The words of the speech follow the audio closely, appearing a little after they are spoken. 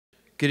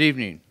Good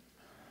evening.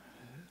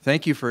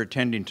 Thank you for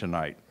attending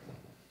tonight.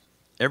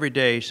 Every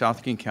day,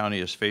 South King County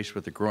is faced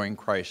with the growing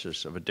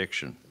crisis of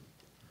addiction.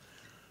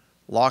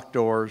 Locked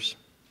doors,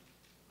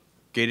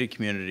 gated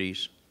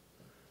communities,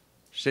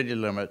 city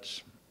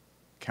limits,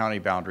 county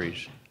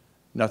boundaries,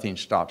 nothing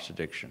stops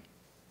addiction.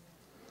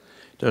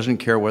 It doesn't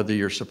care whether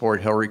you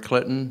support Hillary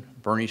Clinton,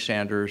 Bernie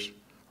Sanders,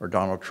 or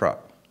Donald Trump.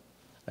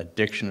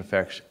 Addiction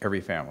affects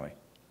every family.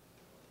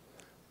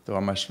 Though I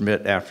must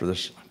admit, after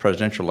this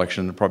presidential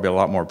election, there are probably a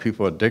lot more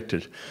people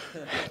addicted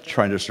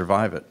trying to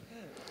survive it.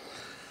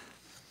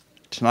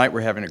 Tonight, we're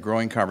having a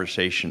growing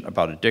conversation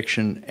about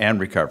addiction and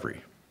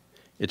recovery.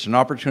 It's an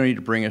opportunity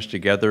to bring us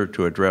together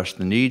to address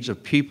the needs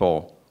of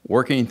people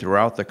working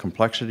throughout the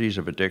complexities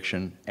of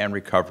addiction and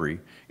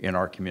recovery in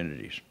our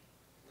communities.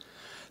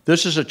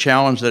 This is a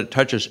challenge that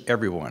touches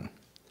everyone.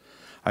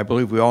 I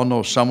believe we all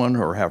know someone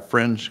or have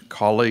friends,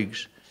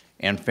 colleagues,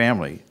 and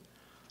family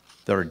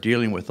that are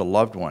dealing with a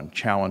loved one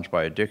challenged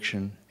by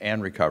addiction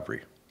and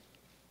recovery.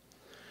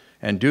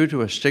 And due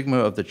to a stigma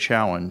of the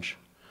challenge,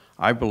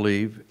 I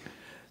believe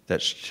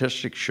that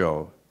statistics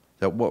show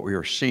that what we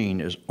are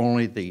seeing is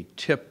only the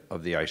tip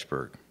of the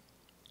iceberg.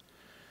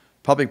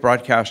 Public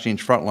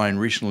Broadcasting's Frontline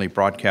recently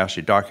broadcast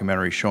a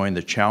documentary showing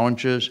the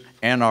challenges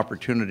and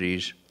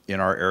opportunities in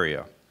our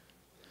area.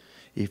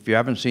 If you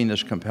haven't seen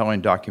this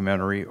compelling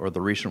documentary or the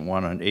recent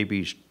one on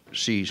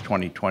ABC's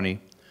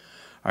 2020,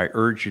 I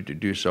urge you to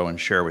do so and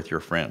share with your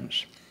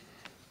friends.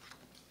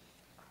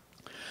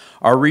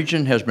 Our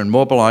region has been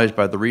mobilized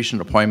by the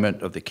recent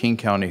appointment of the King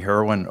County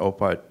Heroin and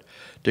Opioid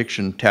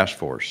Addiction Task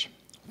Force.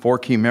 4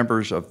 key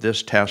members of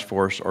this task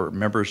force are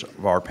members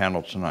of our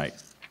panel tonight.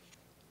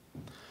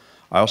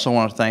 I also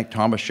want to thank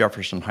Thomas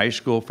Jefferson High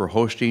School for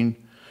hosting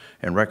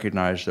and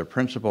recognize their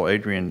principal,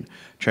 Adrienne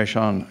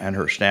Cheshon, and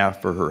her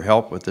staff for her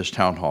help with this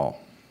town hall.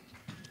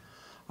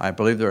 I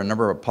believe there are a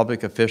number of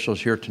public officials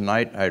here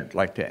tonight. I'd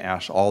like to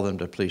ask all of them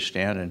to please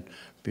stand and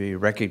be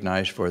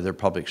recognized for their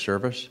public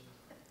service.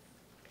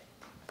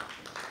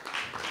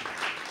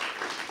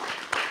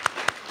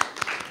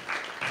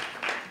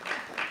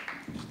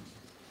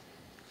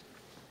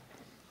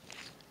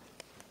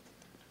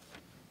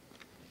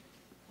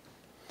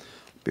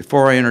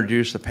 Before I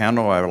introduce the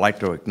panel, I would like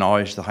to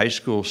acknowledge the high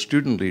school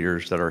student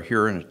leaders that are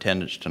here in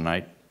attendance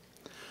tonight.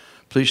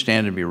 Please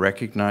stand and be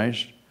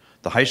recognized.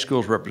 The high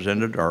schools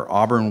represented are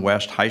Auburn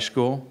West High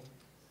School,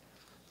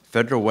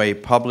 Federal Way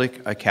Public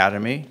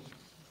Academy,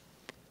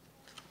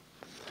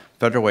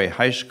 Federal Way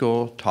High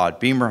School,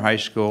 Todd Beamer High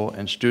School,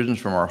 and students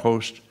from our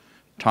host,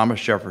 Thomas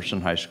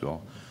Jefferson High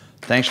School.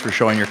 Thanks for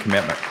showing your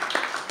commitment.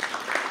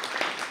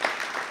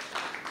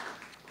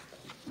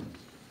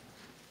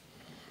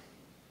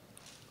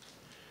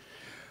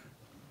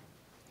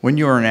 When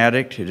you are an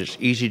addict, it is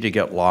easy to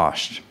get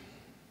lost.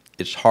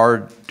 It's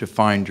hard to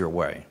find your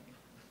way.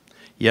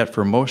 Yet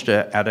for most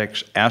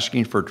addicts,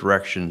 asking for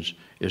directions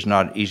is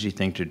not an easy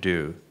thing to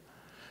do.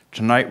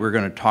 Tonight, we're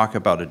going to talk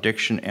about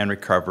addiction and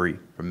recovery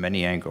from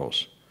many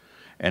angles.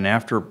 And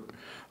after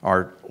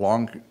our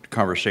long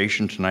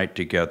conversation tonight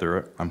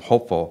together, I'm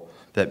hopeful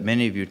that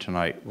many of you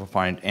tonight will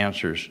find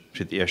answers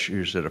to the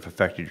issues that have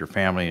affected your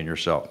family and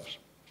yourselves.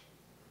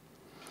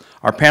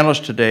 Our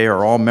panelists today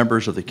are all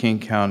members of the King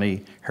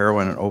County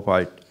Heroin and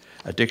Opioid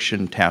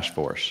Addiction Task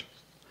Force.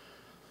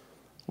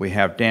 We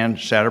have Dan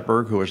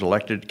Satterberg, who was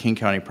elected King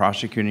County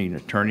Prosecuting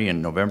Attorney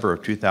in November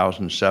of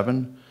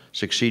 2007,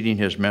 succeeding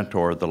his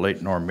mentor, the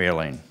late Norm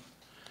Mailing.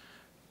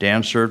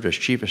 Dan served as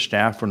Chief of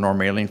Staff for Norm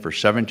Mailing for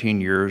 17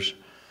 years.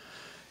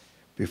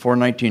 Before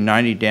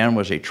 1990, Dan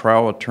was a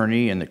trial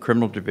attorney in the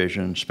Criminal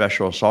Division,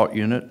 Special Assault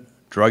Unit,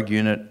 Drug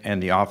Unit,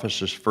 and the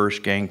office's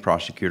first gang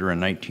prosecutor in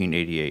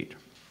 1988.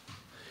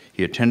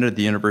 He attended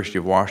the University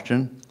of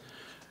Washington,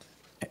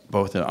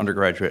 both in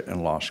undergraduate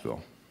and law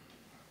school.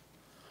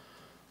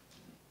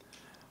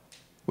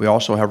 We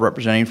also have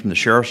representing from the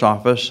Sheriff's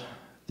Office,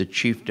 the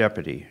Chief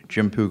Deputy,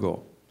 Jim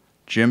Pugel.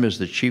 Jim is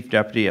the Chief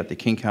Deputy at the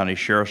King County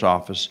Sheriff's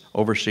Office,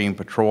 overseeing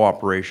patrol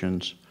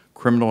operations,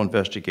 criminal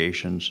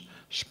investigations,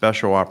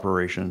 special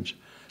operations,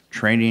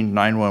 training,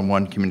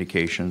 911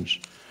 communications,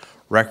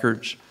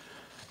 records,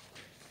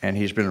 and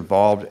he's been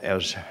involved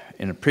as,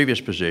 in a previous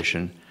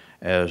position,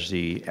 as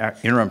the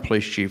interim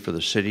police chief for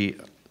the city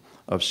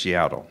of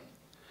Seattle.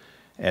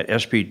 At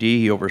SPD,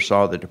 he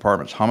oversaw the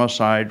department's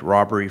homicide,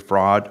 robbery,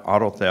 fraud,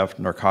 auto theft,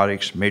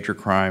 narcotics, major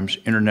crimes,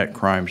 internet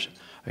crimes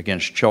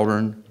against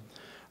children,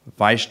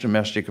 vice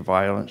domestic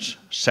violence,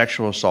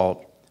 sexual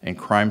assault, and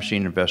crime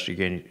scene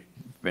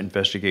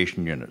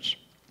investigation units.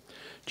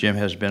 Jim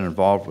has been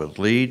involved with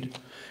LEAD,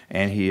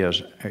 and he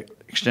has an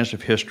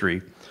extensive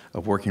history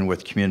of working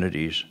with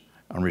communities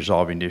on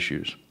resolving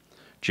issues.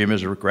 Jim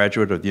is a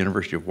graduate of the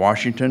University of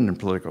Washington in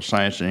political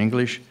science and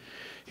English.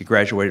 He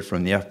graduated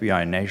from the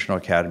FBI National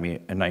Academy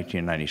in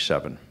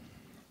 1997.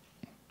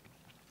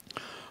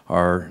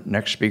 Our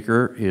next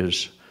speaker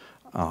is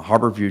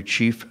Harborview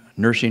Chief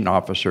Nursing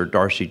Officer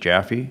Darcy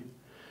Jaffe.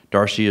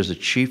 Darcy is the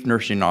Chief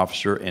Nursing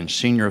Officer and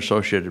Senior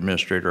Associate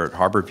Administrator at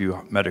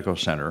Harborview Medical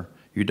Center,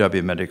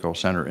 UW Medical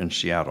Center in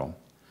Seattle.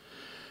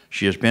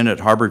 She has been at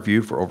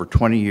Harborview for over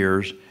 20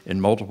 years in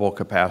multiple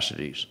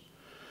capacities.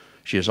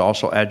 She is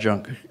also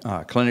adjunct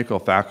clinical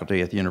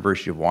faculty at the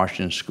University of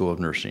Washington School of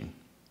Nursing.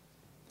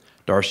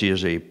 Darcy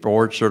is a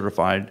board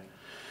certified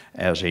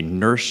as a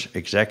nurse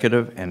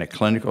executive and a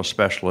clinical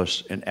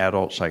specialist in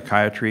adult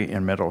psychiatry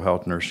and mental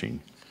health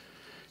nursing.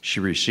 She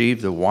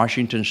received the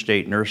Washington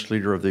State Nurse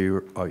Leader of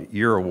the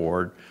Year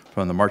Award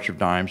from the March of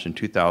Dimes in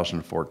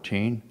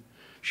 2014.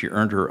 She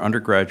earned her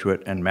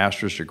undergraduate and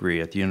master's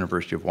degree at the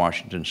University of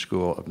Washington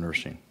School of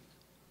Nursing.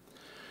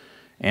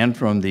 And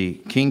from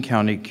the King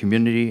County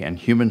Community and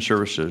Human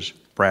Services,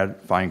 Brad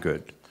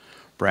Feingood.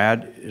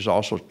 Brad is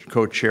also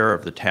co-chair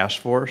of the task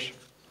force,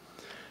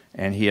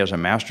 and he has a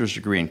master's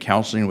degree in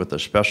counseling with a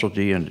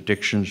specialty in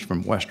addictions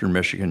from Western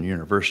Michigan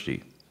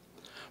University.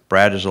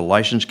 Brad is a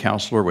licensed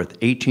counselor with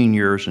 18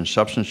 years in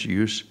substance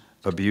use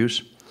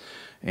abuse,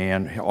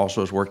 and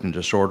also has worked in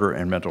disorder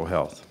and mental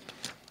health.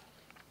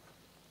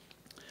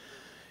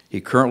 He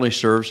currently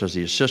serves as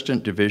the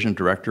Assistant Division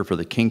Director for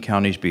the King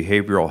County's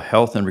Behavioral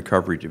Health and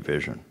Recovery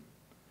Division.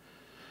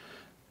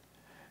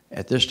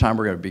 At this time,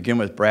 we're going to begin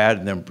with Brad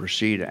and then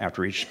proceed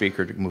after each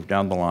speaker to move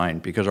down the line,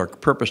 because our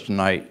purpose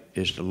tonight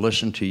is to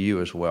listen to you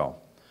as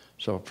well.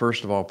 So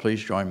first of all,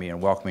 please join me in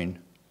welcoming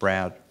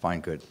Brad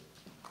Feingood.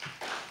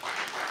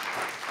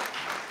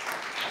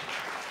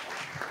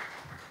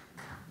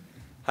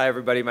 Hi,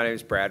 everybody. My name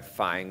is Brad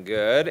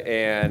Feingood,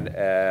 and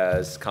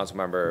as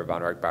Councilmember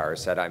von Reichbauer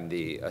said, I'm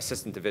the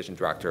Assistant Division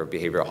Director of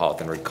Behavioral Health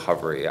and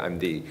Recovery. I'm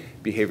the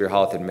Behavioral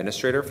Health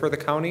Administrator for the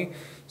county.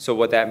 So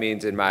what that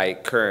means in my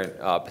current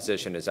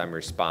position is I'm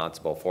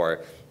responsible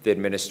for the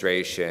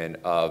administration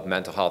of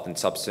mental health and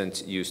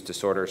substance use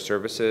disorder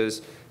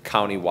services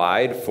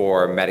countywide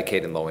for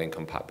Medicaid and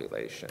low-income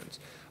populations.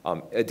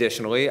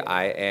 Additionally,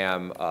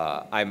 I'm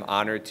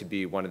honored to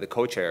be one of the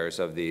co-chairs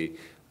of the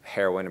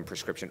Heroin and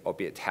Prescription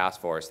Opiate Task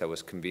Force that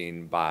was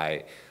convened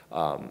by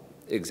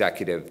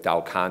Executive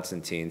Dow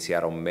Constantine,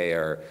 Seattle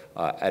Mayor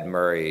Ed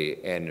Murray,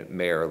 and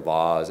Mayor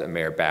Laws and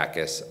Mayor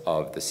Backus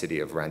of the City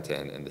of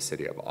Renton and the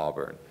City of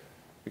Auburn.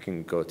 We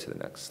can go to the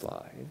next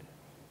slide.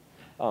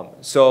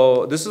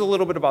 So this is a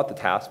little bit about the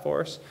task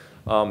force.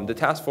 The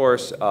task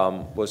force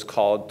was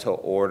called to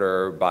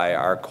order by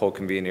our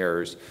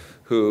co-conveners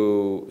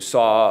who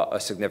saw a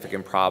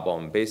significant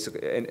problem.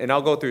 Basically, and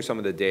I'll go through some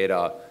of the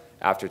data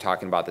after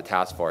talking about the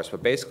task force,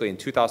 but basically in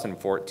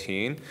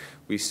 2014,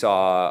 we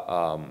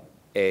saw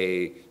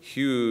a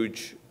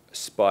huge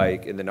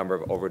spike in the number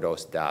of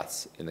overdose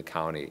deaths in the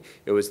county.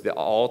 It was the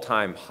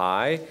all-time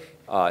high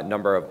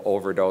number of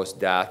overdose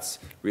deaths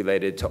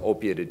related to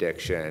opiate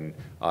addiction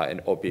and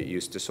opiate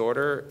use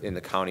disorder in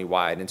the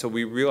county-wide. And so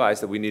we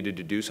realized that we needed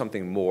to do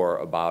something more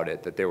about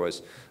it, that there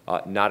was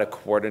not a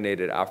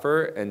coordinated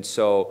effort. And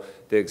so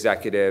the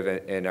executive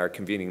and our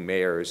convening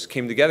mayors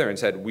came together and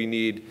said, we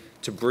need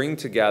to bring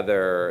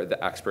together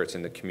the experts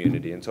in the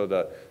community. And so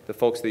the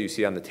folks that you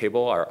see on the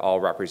table are all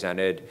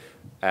represented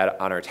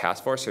on our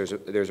task force.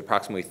 There's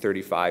approximately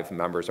 35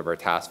 members of our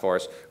task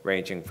force,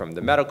 ranging from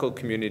the medical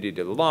community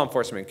to the law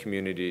enforcement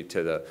community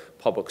to the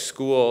public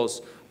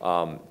schools,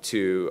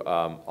 to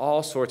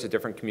all sorts of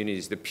different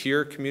communities, the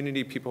peer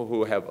community, people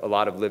who have a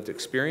lot of lived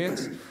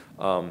experience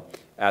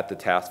at the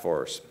task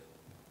force.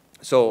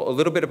 So a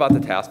little bit about the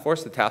task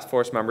force. The task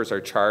force members are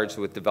charged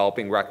with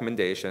developing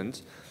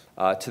recommendations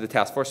to the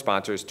task force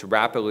sponsors to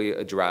rapidly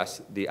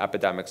address the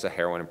epidemics of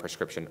heroin and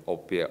prescription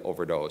opiate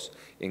overdose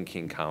in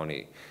King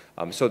County.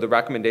 So the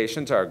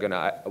recommendations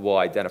will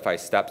identify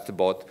steps to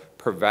both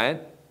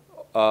prevent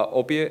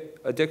opiate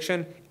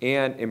addiction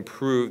and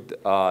improve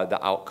the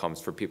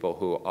outcomes for people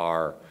who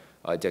are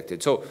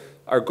addicted. So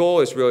our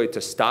goal is really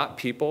to stop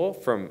people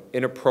from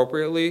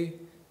inappropriately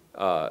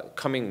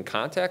coming in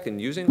contact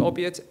and using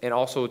opiates, and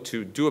also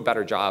to do a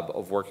better job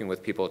of working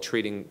with people,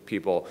 treating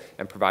people,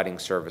 and providing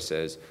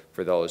services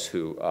for those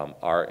who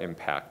are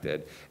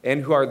impacted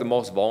and who are the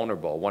most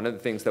vulnerable. One of the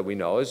things that we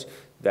know is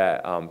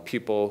that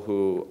people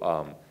who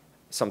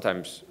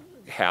sometimes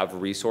have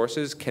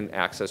resources can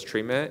access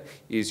treatment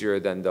easier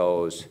than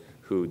those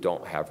who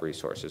don't have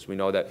resources. We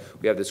know that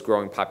we have this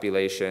growing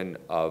population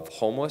of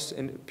homeless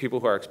and people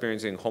who are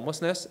experiencing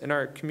homelessness in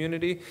our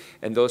community,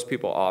 and those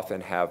people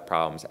often have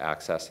problems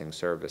accessing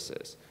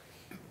services.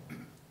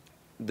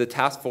 The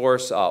task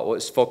force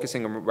was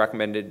focusing on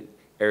recommended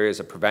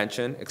areas of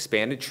prevention,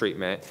 expanded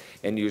treatment,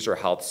 and user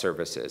health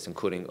services,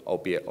 including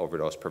opiate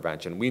overdose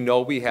prevention. We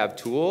know we have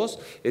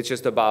tools. It's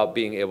just about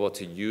being able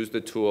to use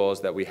the tools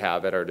that we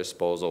have at our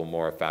disposal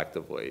more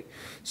effectively.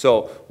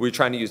 So we're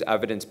trying to use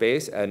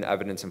evidence-based and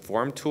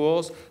evidence-informed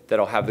tools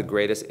that'll have the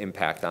greatest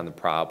impact on the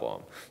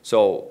problem.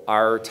 So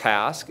our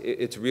task,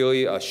 it's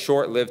really a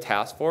short-lived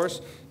task force.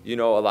 You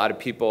know, a lot of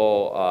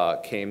people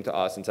came to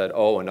us and said,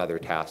 oh, another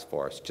task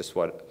force, just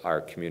what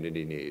our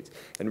community needs.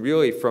 And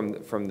really from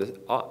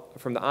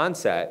the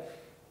onset,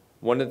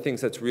 One of the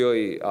things that's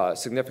really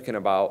significant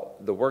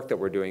about the work that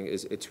we're doing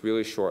is it's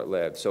really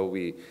short-lived. So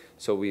we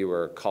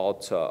were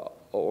called to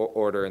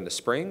order in the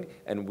spring,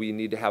 and we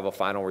need to have a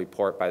final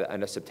report by the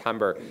end of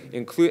September.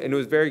 And it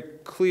was very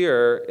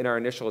clear in our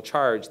initial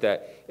charge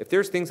that if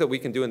there's things that we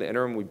can do in the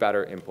interim, we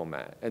better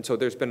implement. And so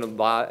there's been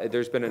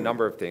a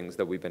number of things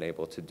that we've been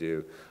able to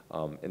do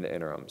in the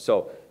interim.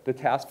 So the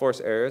task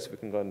force areas, we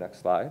can go to the next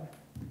slide.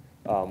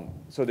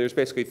 So there's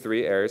basically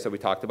 3 areas that we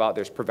talked about.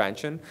 There's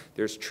prevention,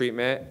 there's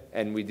treatment,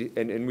 and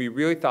we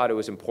really thought it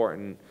was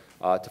important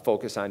to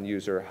focus on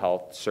user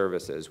health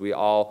services. We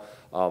all,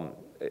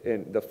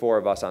 the 4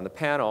 of us on the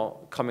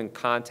panel, come in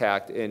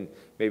contact, in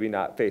maybe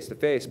not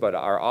face-to-face, but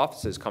our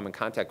offices come in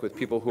contact with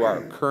people who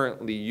are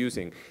currently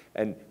using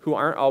and who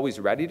aren't always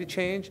ready to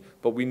change,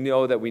 but we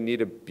know that we need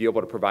to be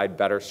able to provide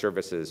better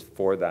services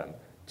for them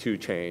to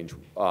change,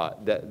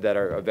 that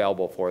are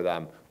available for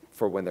them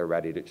for when they're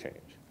ready to change.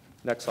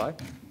 Next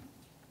slide.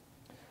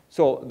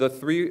 So the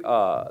three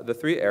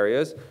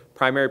areas,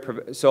 primary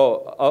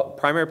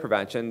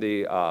prevention,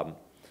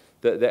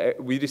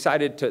 we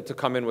decided to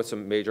come in with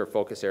some major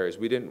focus areas.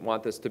 We didn't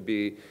want this to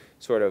be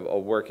sort of a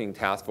working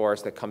task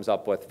force that comes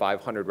up with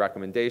 500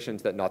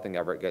 recommendations that nothing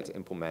ever gets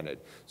implemented.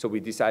 So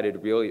we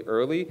decided really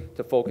early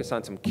to focus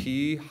on some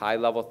key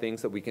high-level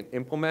things that we can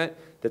implement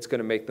that's going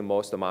to make the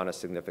most amount of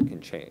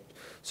significant change.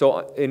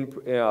 So in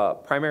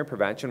primary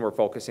prevention, we're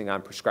focusing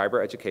on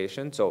prescriber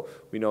education. So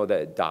we know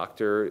that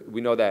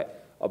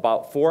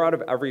about 4 out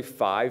of every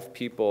 5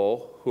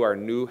 people who are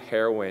new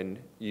heroin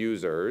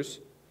users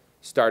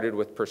started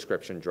with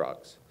prescription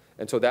drugs.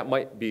 And so that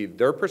might be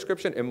their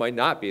prescription, it might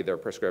not be their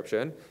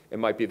prescription, it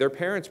might be their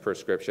parents'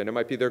 prescription, it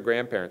might be their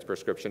grandparents'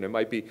 prescription, it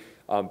might be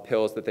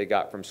pills that they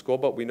got from school,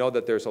 but we know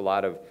that there's a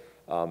lot of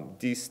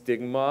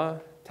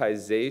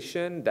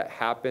destigmatization that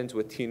happens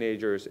with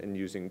teenagers and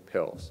using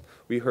pills.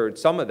 We heard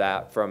some of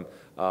that from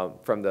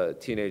the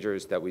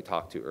teenagers that we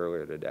talked to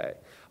earlier today.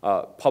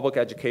 Public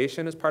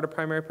education is part of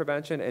primary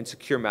prevention, and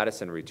secure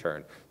medicine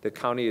return. The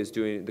county and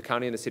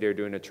the city are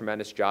doing a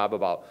tremendous job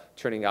about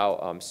turning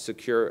out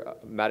secure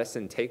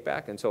medicine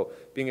take-back, and so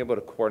being able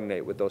to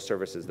coordinate with those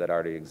services that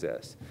already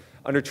exist.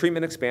 Under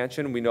treatment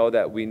expansion, we know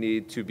that we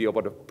need to be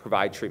able to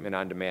provide treatment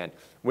on demand.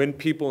 When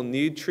people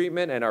need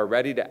treatment and are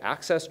ready to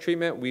access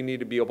treatment, we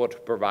need to be able to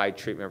provide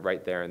treatment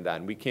right there and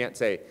then. We can't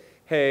say,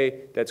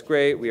 hey, that's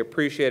great, we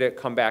appreciate it,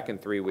 come back in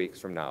 3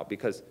 weeks from now,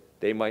 because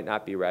they might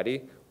not be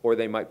ready, or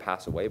they might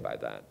pass away by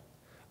then.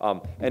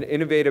 And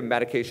innovative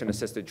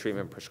medication-assisted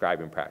treatment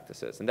prescribing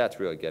practices, and that's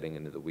really getting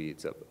into the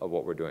weeds of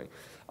what we're doing.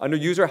 Under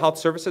user health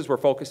services, we're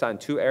focused on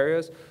 2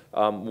 areas.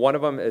 One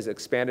of them is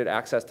expanded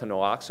access to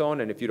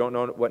naloxone, and if you don't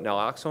know what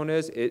naloxone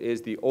is, it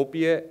is the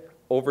opiate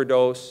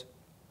overdose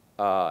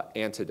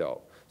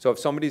antidote. So if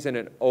somebody's in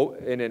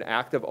an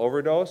active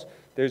overdose,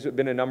 there's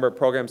been a number of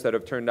programs that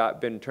have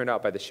been turned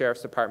out by the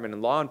Sheriff's Department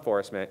and law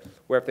enforcement,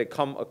 where if they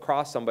come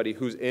across somebody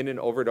who's in an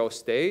overdose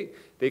state,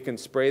 they can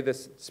spray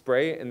this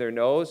spray in their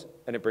nose,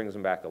 and it brings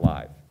them back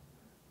alive.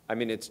 I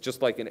mean, it's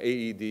just like an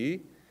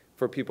AED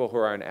for people who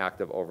are in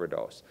active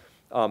overdose.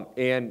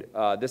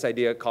 This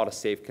idea called a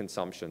safe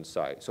consumption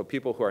site. So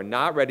people who are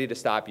not ready to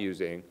stop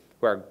using,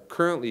 who are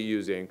currently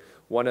using,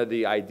 one of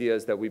the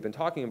ideas that we've been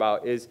talking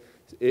about is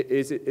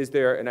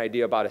there an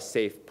idea about a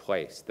safe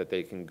place that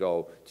they can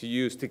go to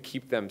use to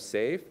keep them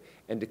safe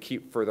and to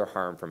keep further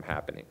harm from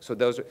happening? So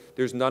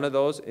there's none of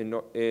those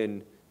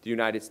in the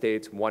United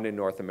States, 1 in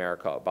North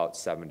America, about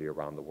 70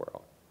 around the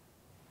world.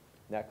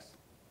 Next.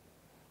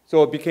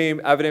 So it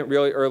became evident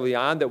really early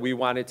on that we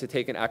wanted to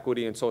take an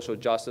equity and social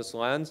justice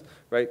lens,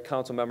 right?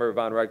 Councilmember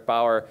von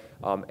Reichbauer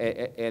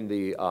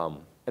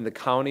and the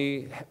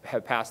county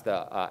have passed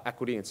the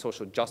Equity and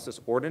Social Justice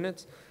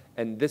Ordinance.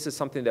 And this is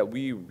something that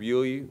we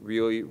really,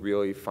 really,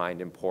 really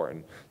find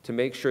important, to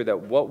make sure that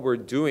what we're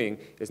doing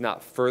is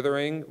not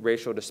furthering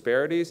racial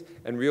disparities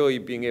and really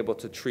being able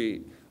to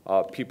treat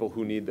people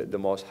who need the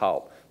most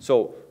help.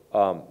 So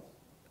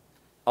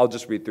I'll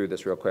just read through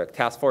this real quick.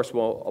 Task Force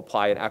will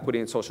apply an equity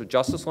and social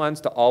justice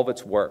lens to all of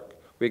its work.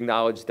 We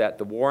acknowledge that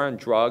the war on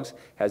drugs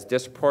has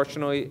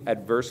disproportionately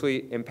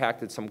adversely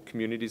impacted some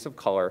communities of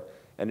color,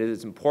 and it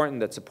is important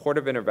that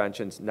supportive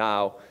interventions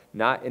now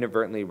not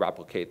inadvertently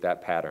replicate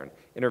that pattern.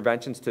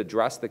 Interventions to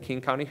address the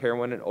King County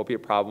heroin and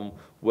opiate problem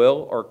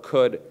will or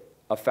could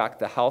affect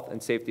the health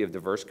and safety of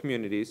diverse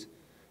communities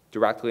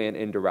directly and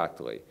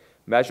indirectly.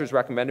 Measures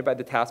recommended by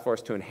the task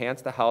force to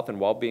enhance the health and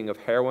well-being of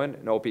heroin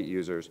and opiate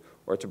users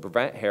or to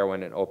prevent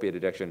heroin and opiate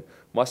addiction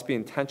must be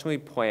intentionally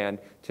planned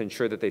to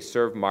ensure that they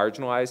serve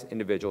marginalized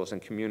individuals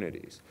and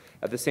communities.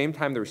 At the same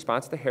time, the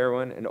response to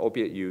heroin and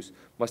opiate use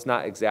must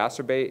not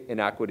exacerbate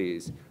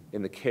inequities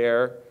in the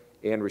care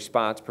and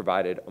response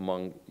provided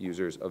among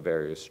users of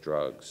various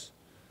drugs.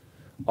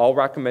 All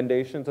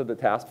recommendations of the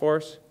task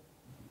force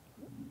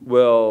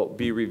will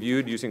be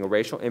reviewed using a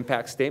racial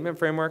impact statement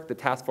framework. The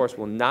task force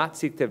will not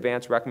seek to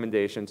advance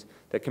recommendations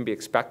that can be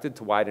expected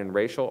to widen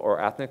racial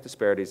or ethnic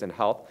disparities in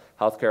health,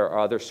 healthcare, or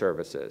other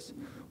services.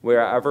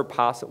 Whenever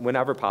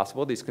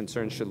possible, these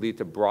concerns should lead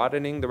to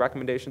broadening the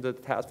recommendations of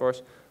the task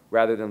force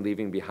rather than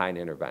leaving behind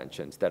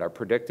interventions that are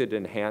predicted to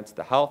enhance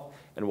the health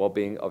and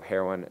well-being of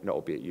heroin and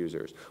opiate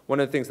users. One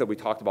of the things that we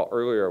talked about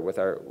earlier with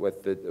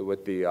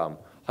the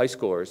high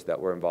schoolers that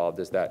were involved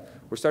is that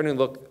we're starting to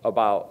look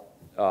about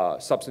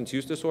substance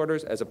use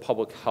disorders as a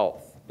public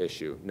health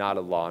issue, not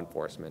a law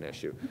enforcement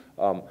issue.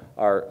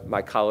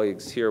 My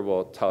colleagues here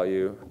will tell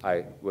you,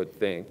 I would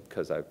think,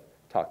 because I've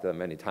talked to them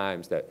many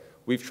times, that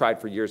we've tried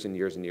for years and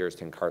years and years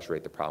to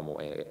incarcerate the problem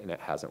away, and it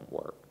hasn't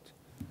worked.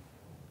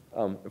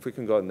 If we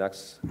can go to the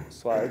next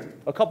slide.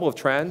 A couple of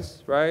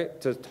trends,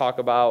 right, to talk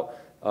about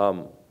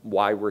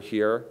why we're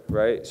here,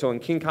 right? So in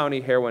King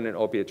County, heroin and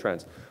opiate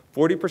trends.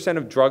 40%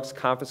 of drugs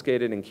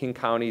confiscated in King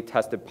County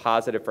tested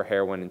positive for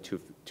heroin in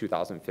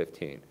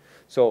 2015.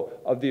 So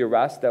of the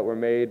arrests that were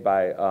made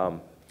by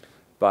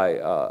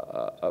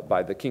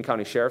the King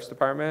County Sheriff's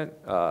Department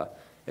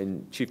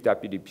and Chief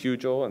Deputy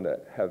Pugel, and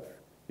that have,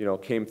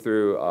 came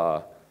through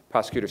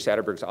Prosecutor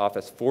Satterberg's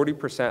office,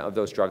 40% of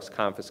those drugs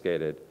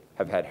confiscated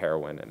have had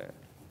heroin in it.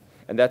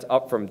 And that's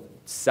up from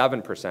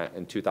 7%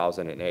 in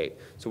 2008.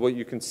 So what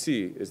you can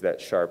see is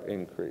that sharp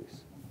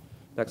increase.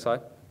 Next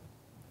slide.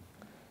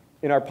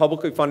 In our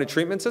publicly funded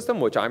treatment system,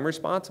 which I'm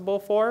responsible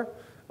for,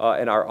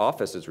 and our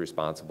office is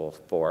responsible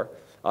for,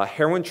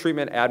 heroin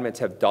treatment admits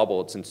have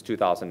doubled since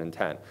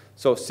 2010.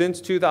 So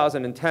since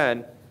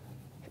 2010,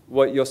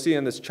 what you'll see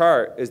in this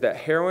chart is that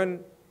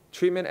heroin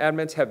treatment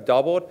admits have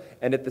doubled,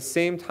 and at the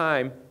same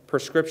time,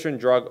 prescription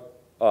drug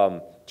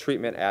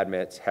treatment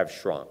admits have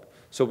shrunk.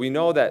 So we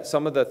know that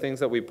some of the things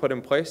that we put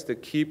in place to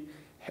keep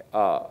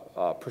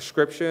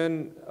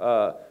prescription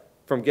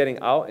from getting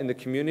out in the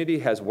community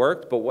has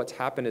worked, but what's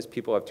happened is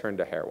people have turned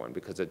to heroin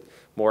because it's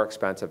more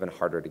expensive and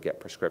harder to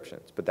get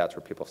prescriptions, but that's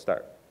where people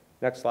start.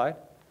 Next slide.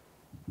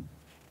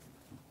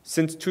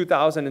 Since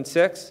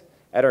 2006,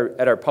 at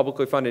our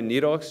publicly funded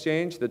needle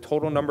exchange, the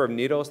total number of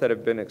needles that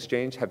have been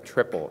exchanged have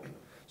tripled.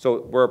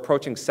 So we're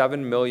approaching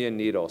 7 million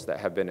needles that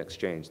have been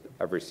exchanged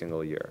every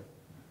single year.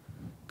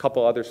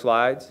 Couple other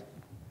slides.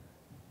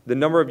 The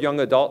number of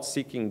young adults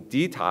seeking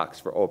detox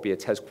for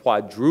opiates has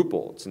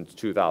quadrupled since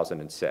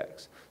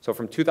 2006. So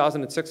from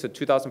 2006 to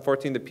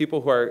 2014, the people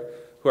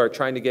who are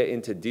trying to get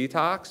into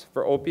detox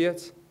for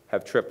opiates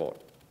have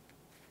tripled.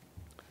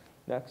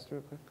 Next,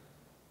 real quick.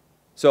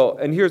 So,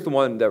 and here's the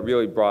one that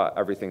really brought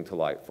everything to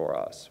light for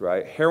us,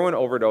 right? Heroin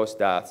overdose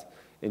deaths.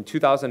 In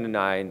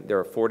 2009, there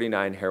were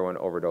 49 heroin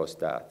overdose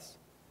deaths.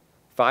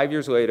 5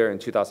 years later, in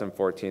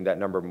 2014, that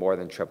number more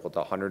than tripled to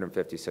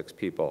 156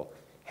 people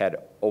had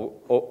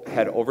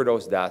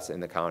overdose deaths in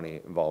the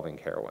county involving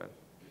heroin.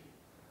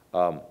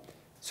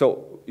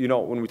 So,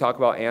 when we talk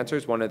about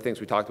answers, one of the things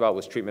we talked about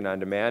was treatment on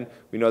demand.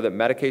 We know that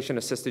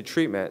medication-assisted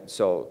treatment,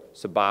 so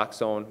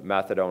Suboxone,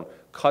 methadone,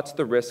 cuts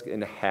the risk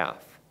in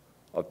half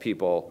of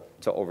people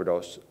to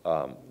overdose.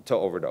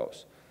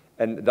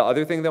 And the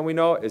other thing that we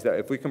know is that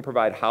if we can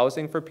provide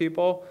housing for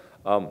people,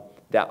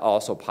 that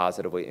also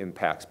positively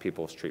impacts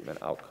people's treatment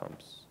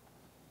outcomes.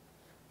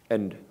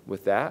 And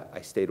with that,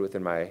 I stayed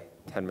within my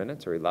 10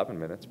 minutes or 11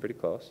 minutes, pretty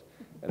close,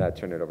 and I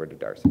turn it over to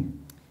Darcy.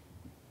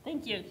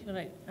 Thank you. Can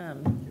I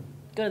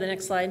go to the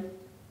next slide?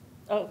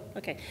 Oh,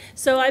 okay.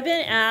 So I've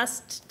been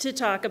asked to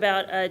talk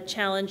about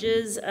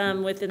challenges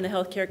within the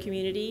healthcare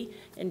community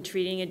in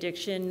treating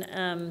addiction.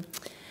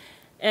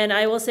 And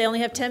I will say I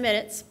only have 10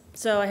 minutes,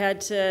 so I had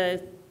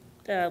to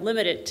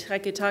limit it. I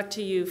could talk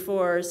to you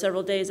for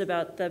several days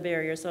about the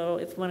barrier, so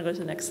if you want to go to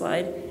the next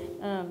slide.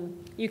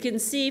 You can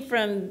see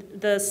from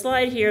the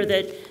slide here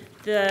that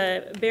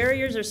the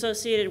barriers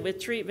associated with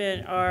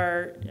treatment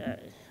are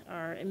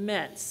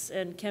immense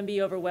and can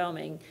be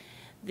overwhelming.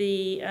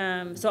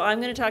 So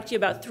I'm going to talk to you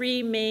about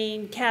three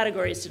main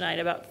categories tonight,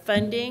 about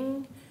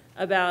funding,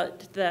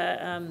 about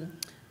the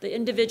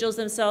individuals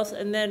themselves,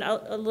 and then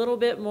a little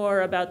bit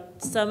more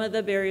about some of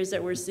the barriers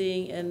that we're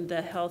seeing in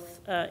the health,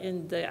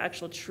 in the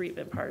actual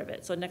treatment part of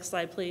it. So next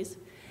slide, please.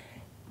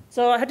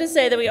 So I have to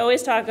say that we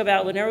always talk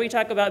about, whenever we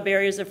talk about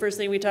barriers, the first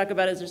thing we talk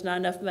about is there's not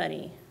enough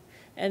money.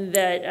 And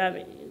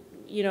that,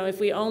 if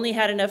we only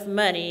had enough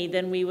money,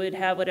 then we would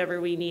have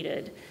whatever we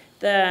needed.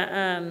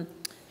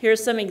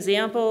 Here's some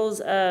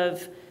examples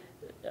of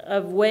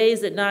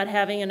ways that not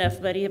having enough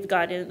money have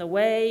gotten in the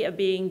way of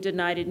being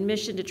denied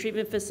admission to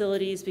treatment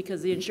facilities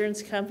because the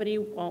insurance company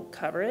won't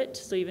cover it.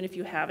 So even if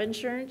you have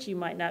insurance, you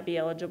might not be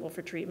eligible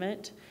for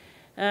treatment.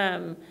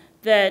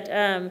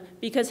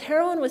 Because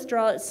heroin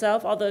withdrawal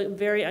itself, although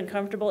very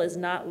uncomfortable, is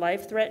not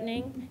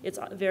life-threatening. It's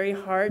very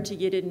hard to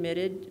get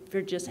admitted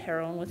for just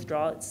heroin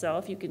withdrawal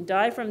itself. You can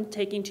die from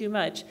taking too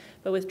much,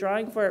 but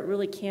withdrawing for it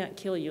really can't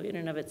kill you in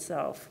and of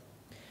itself.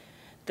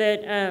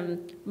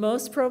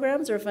 Most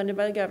programs are funded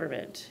by the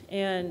government,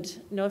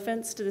 and no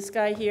offense to this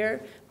guy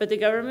here, but the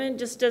government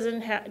just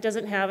doesn't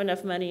have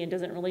enough money and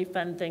doesn't really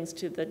fund things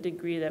to the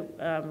degree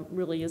that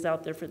really is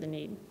out there for the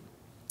need.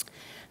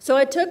 So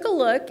I took a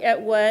look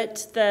at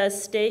what the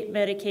state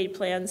Medicaid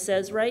plan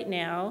says right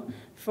now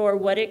for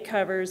what it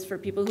covers for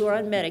people who are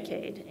on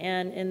Medicaid.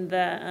 And in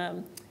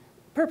the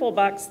purple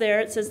box there,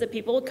 it says that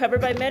people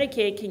covered by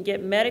Medicaid can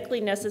get medically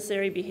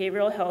necessary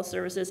behavioral health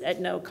services at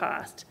no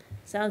cost.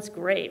 Sounds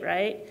great,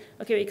 right?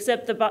 Okay,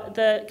 except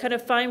the kind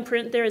of fine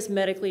print there is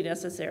medically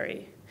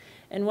necessary.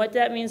 And what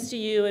that means to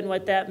you and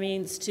what that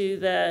means to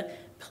the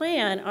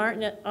plan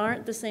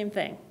aren't the same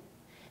thing.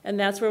 And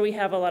that's where we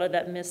have a lot of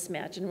that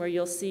mismatch, and where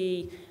you'll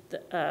see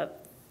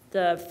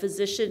the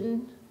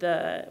physician,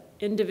 the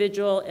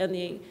individual, and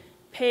the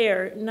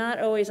payer not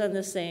always on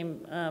the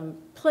same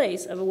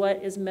place of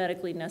what is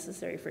medically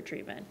necessary for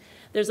treatment.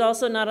 There's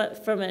also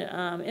not, from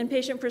an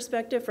inpatient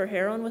perspective for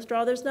heroin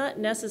withdrawal, there's not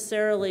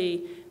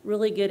necessarily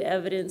really good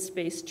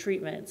evidence-based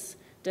treatments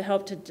to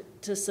help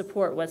to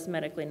support what's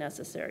medically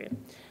necessary.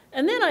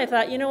 And then I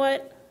thought, you know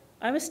what?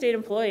 I'm a state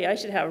employee. I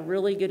should have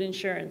really good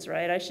insurance,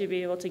 right? I should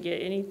be able to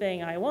get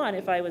anything I want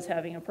if I was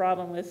having a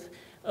problem with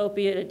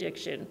opiate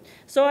addiction.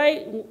 So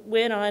I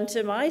went on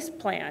to my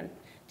plan.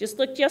 Just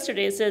looked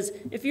yesterday, it says,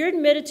 if you're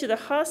admitted to the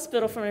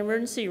hospital from an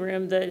emergency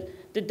room, the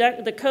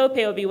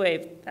copay will be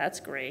waived. That's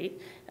great.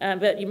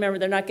 But you remember,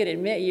 they're not going to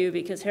admit you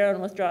because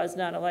heroin withdrawal is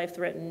not a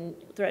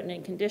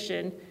life-threatening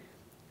condition.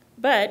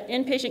 But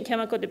inpatient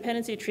chemical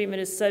dependency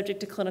treatment is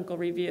subject to clinical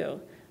review.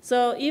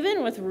 So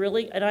even with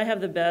really, and I have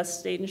the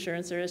best state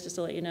insurance there is, just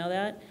to let you know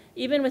that,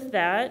 even with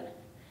that,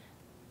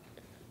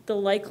 the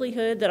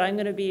likelihood that I'm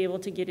going to be able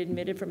to get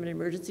admitted from an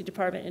emergency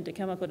department into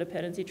chemical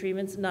dependency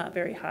treatment is not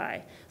very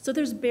high. So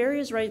there's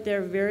barriers right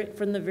there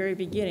from the very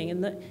beginning.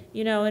 And,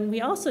 and we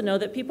also know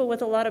that people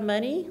with a lot of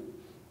money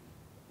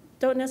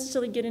don't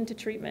necessarily get into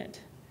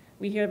treatment.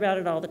 We hear about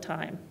it all the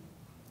time.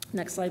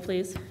 Next slide,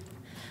 please.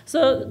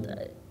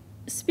 So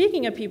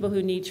speaking of people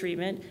who need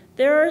treatment,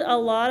 there are a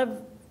lot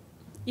of,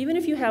 even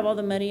if you have all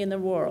the money in the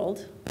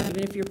world,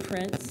 even if you're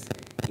Prince,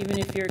 even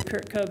if you're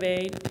Kurt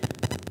Cobain,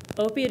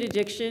 opiate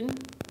addiction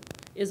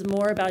is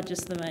more about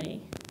just the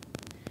money.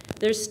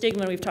 There's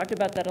stigma. We've talked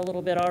about that a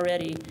little bit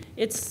already.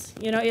 It's,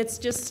 it's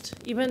just,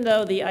 even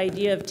though the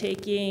idea of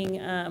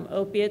taking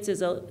opiates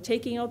is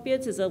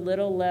a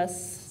little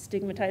less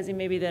stigmatizing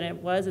maybe than it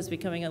was, it's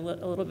becoming a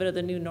little bit of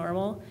the new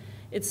normal,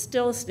 it's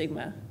still a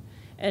stigma.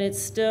 And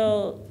it's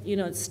still,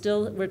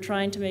 we're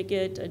trying to make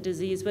it a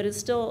disease, but it's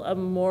still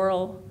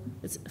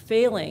it's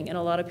failing in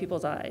a lot of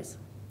people's eyes.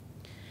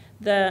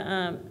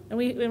 And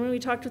when we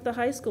talked with the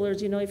high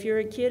schoolers, if you're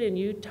a kid and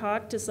you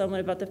talk to someone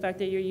about the fact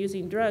that you're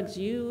using drugs,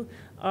 you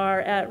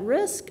are at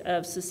risk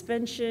of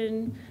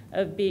suspension,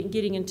 of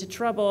getting into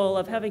trouble,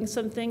 of having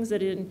some things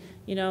that in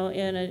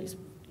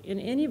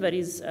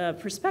anybody's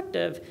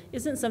perspective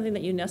isn't something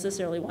that you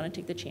necessarily want to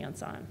take the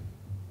chance on.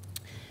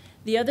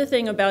 The other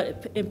thing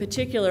about, in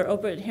particular,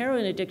 opiate and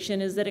heroin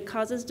addiction is that it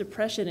causes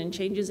depression and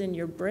changes in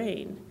your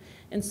brain.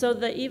 And so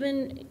that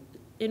even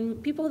in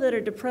people that are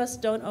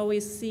depressed don't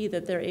always see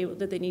that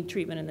they need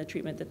treatment and the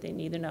treatment that they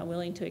need. They're not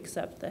willing to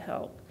accept the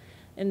help.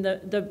 And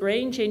the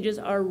brain changes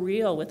are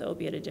real with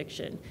opiate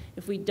addiction.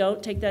 If we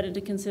don't take that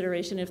into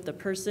consideration, if the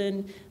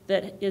person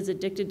that is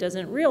addicted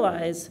doesn't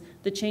realize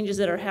the changes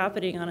that are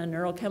happening on a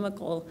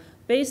neurochemical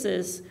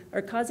basis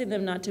are causing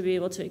them not to be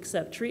able to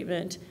accept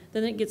treatment,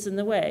 then it gets in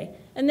the way.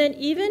 And then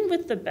even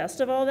with the best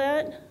of all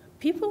that,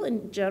 people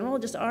in general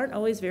just aren't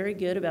always very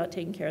good about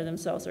taking care of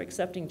themselves or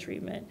accepting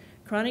treatment.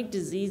 Chronic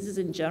diseases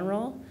in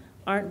general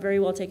aren't very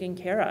well taken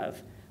care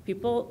of.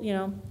 People,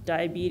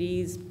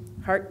 diabetes,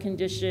 heart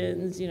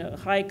conditions,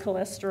 high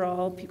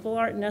cholesterol, people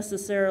aren't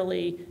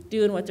necessarily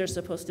doing what they're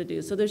supposed to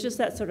do. So there's just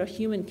that sort of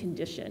human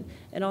condition,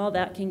 and all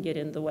that can get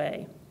in the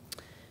way.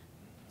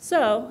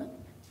 So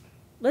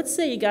let's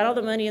say you got all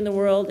the money in the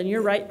world and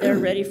you're right there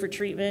ready for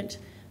treatment.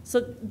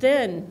 So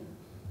then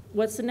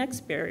what's the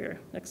next barrier?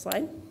 Next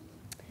slide.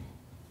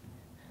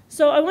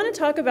 So I want to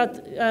talk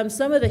about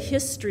some of the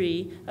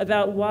history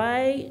about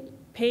why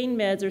pain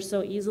meds are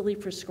so easily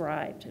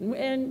prescribed.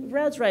 And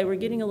Brad's right, we're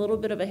getting a little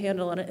bit of a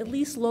handle on it, at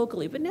least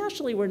locally, but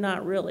nationally we're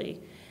not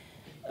really.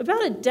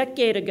 About a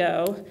decade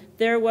ago,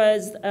 there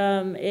was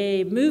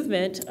a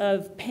movement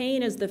of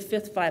pain as the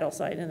fifth vital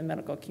sign in the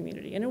medical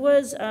community. And it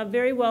was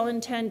very well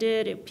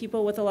intended.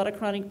 People with a lot of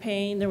chronic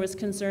pain, there was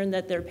concern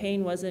that their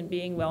pain wasn't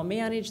being well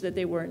managed, that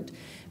they weren't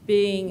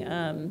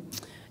being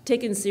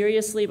taken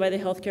seriously by the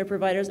healthcare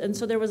providers. And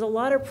so there was a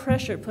lot of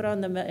pressure put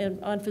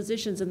on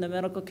physicians in the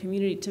medical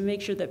community to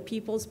make sure that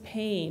people's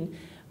pain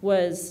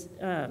was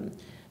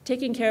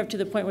taken care of to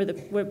the point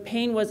where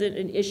pain wasn't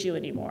an issue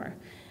anymore.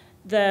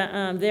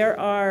 There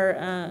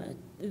are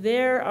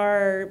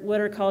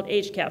what are called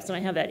HCAHPS, and I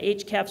have that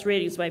HCAHPS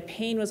ratings. My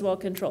pain was well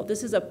controlled.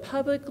 This is a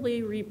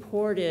publicly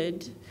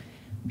reported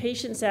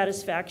patient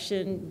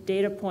satisfaction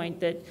data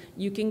point that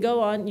you can go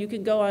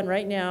on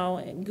right now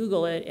and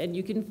Google it, and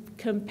you can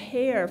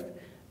compare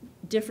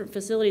different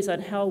facilities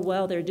on how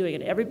well they're doing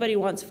it. Everybody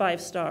wants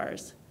 5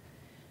 stars.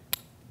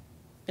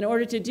 In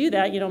order to do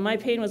that, my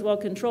pain was well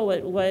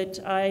controlled. What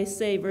I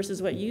say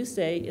versus what you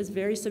say is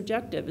very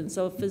subjective. And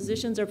so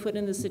physicians are put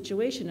in the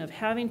situation of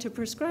having to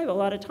prescribe a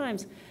lot of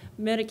times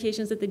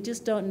medications that they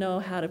just don't know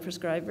how to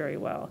prescribe very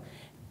well.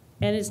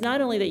 And it's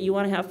not only that you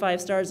want to have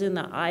 5 stars in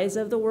the eyes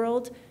of the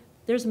world,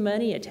 there's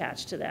money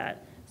attached to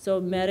that.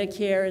 So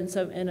Medicare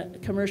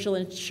and commercial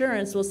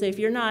insurance will say if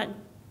you're not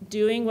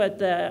doing what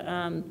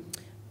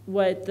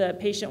what the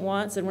patient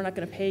wants, and we're not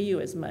going to pay you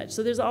as much.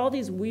 So there's all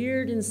these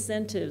weird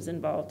incentives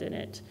involved in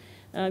it.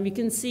 You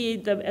can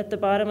see at the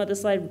bottom of the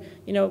slide,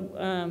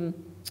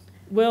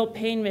 will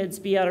pain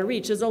meds be out of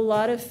reach? There's a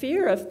lot of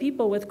fear of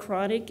people with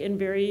chronic and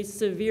very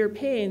severe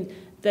pain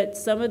that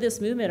some of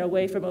this movement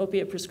away from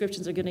opiate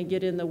prescriptions are going to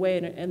get in the way,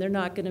 and they're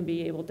not going to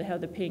be able to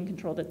have the pain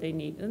control that they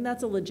need. And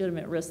that's a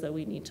legitimate risk that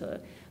we need to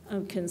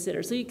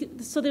consider.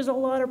 So there's a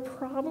lot of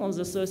problems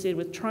associated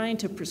with trying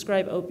to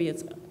prescribe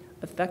opiates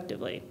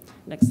effectively.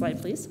 Next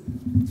slide, please.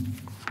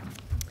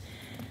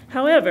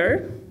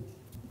 However,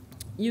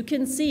 you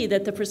can see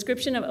that the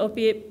prescription of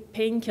opiate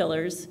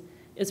painkillers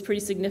is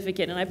pretty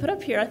significant. And I put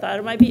up here, I thought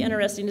it might be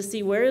interesting to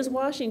see where is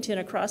Washington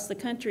across the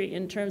country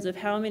in terms of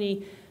how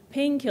many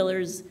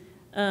painkillers,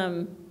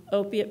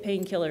 opiate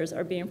painkillers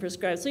are being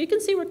prescribed. So you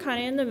can see we're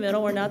kind of in the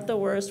middle. We're not the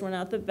worst, we're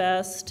not the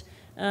best.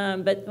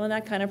 But well,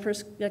 that kind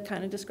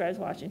of describes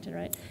Washington,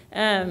 right?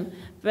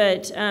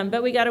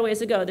 But we got a ways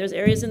to go. There's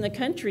areas in the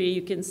country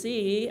you can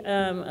see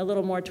a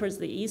little more towards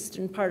the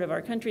eastern part of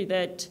our country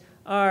that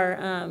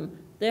are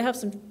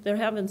they're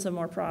having some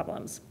more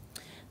problems.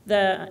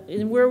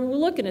 And we're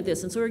looking at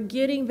this, and so we're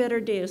getting better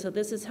data. So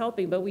this is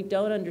helping, but we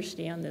don't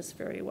understand this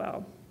very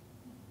well.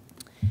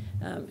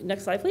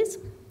 Next slide, please.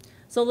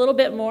 So a little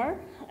bit more.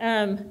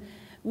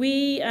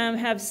 We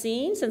have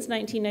seen since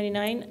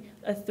 1999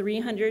 a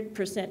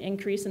 300%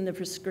 increase in the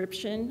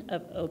prescription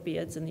of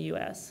opiates in the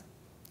U.S.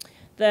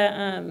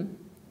 And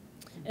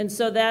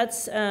so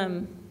that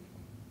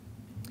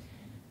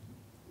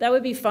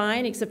would be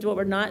fine, except what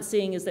we're not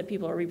seeing is that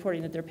people are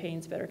reporting that their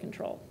pain's better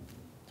controlled.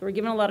 So we're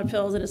giving a lot of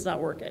pills and it's not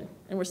working,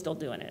 and we're still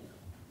doing it,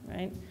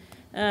 right?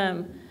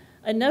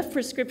 Enough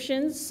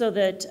prescriptions so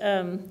that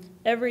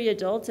every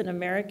adult in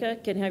America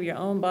can have your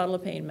own bottle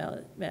of pain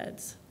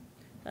meds.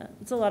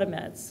 It's a lot of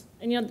meds.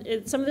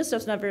 And some of this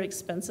stuff's not very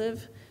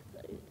expensive,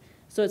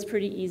 so it's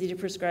pretty easy to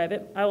prescribe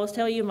it. I will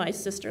tell you, my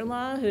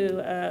sister-in-law,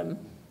 who,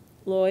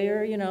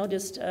 lawyer,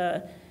 just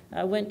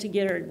went to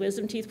get her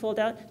wisdom teeth pulled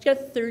out. She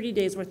got 30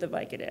 days worth of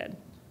Vicodin. I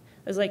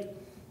was like,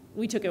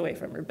 we took it away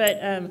from her,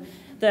 but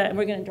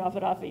we're going to drop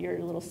it off at your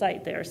little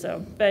site there.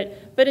 So,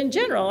 but in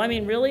general, I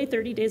mean, really,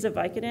 30 days of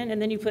Vicodin,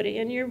 and then you put it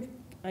in your,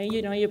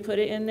 you put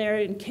it in there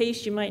in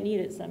case you might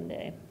need it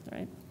someday,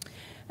 right?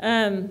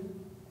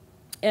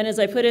 And as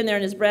I put in there,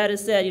 and as Brad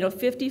has said,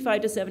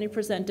 55 to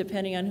 70%,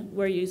 depending on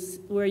where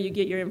you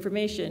get your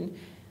information,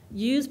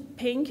 use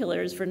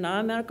painkillers for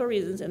non-medical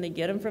reasons, and they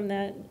get them from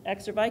that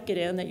extra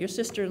Vicodin that your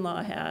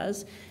sister-in-law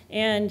has.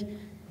 And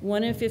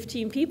 1 in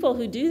 15 people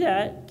who do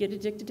that get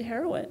addicted to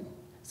heroin.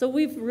 So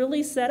we've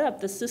really set up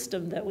the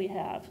system that we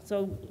have.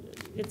 So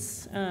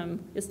it's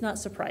not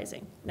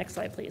surprising. Next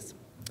slide, please.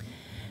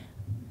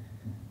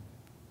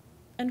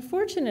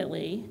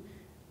 Unfortunately,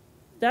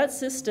 that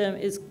system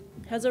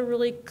has a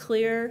really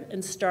clear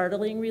and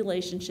startling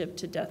relationship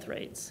to death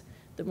rates.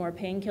 The more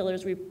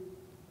painkillers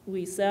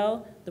we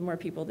sell, the more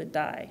people that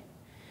die.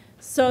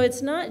 So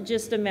it's not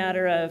just a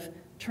matter of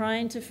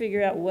trying to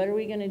figure out what are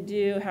we going to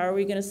do, how are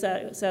we going to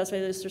satisfy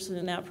this person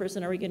and that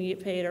person, are we going to get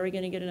paid, are we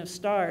going to get enough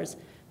stars?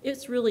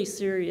 It's really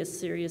serious,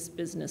 serious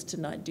business to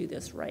not do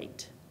this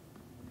right.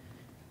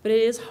 But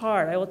it is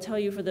hard. I will tell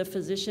you, for the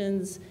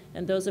physicians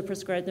and those that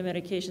prescribe the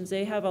medications,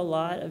 they have a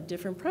lot of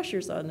different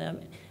pressures on them.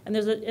 And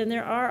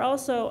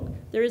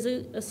there is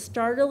a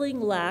startling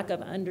lack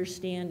of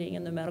understanding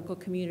in the medical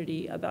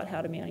community about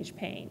how to manage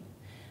pain.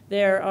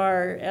 There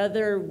are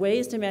other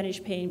ways to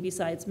manage pain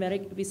besides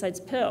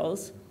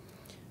pills,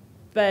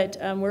 but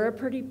we're a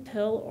pretty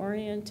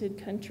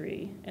pill-oriented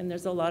country, and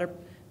there's a lot of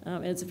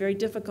and it's very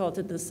difficult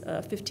in this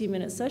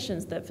 15-minute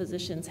sessions that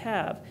physicians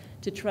have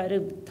to try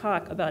to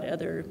talk about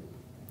other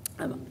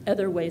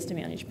ways to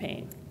manage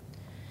pain.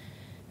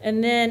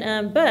 And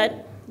then,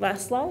 but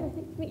last slide, I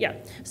think, yeah.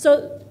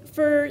 So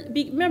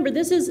remember,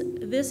 this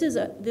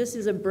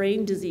is a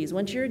brain disease.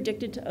 Once you're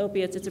addicted to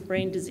opiates, it's a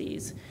brain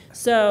disease.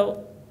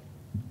 So,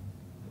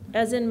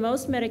 as in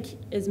most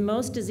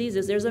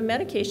diseases, there's a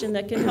medication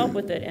that can help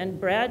with it. And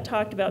Brad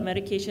talked about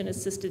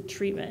medication-assisted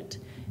treatment.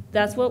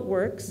 That's what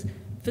works.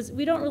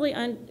 We don't really,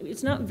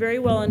 it's not very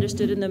well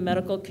understood in the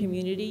medical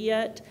community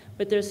yet,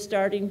 but it's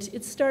starting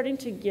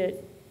to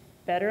get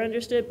better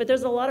understood, but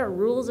there's a lot of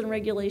rules and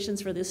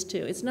regulations for this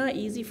too. It's not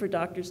easy for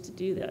doctors to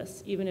do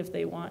this, even if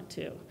they want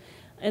to.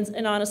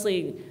 And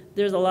honestly,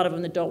 there's a lot of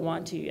them that don't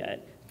want to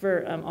yet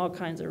for all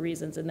kinds of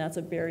reasons, and that's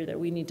a barrier that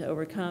we need to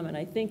overcome, and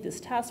I think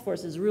this task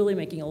force is really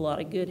making a lot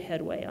of good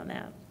headway on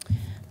that.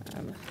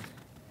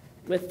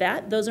 With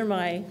that, those are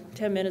my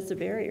 10 minutes of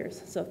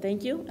barriers. So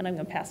thank you, and I'm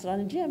going to pass it on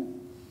to Jim.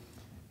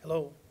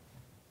 Hello.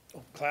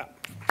 Oh,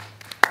 clap.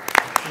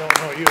 No,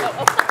 you.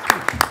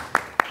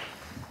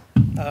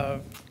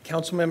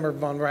 Councilmember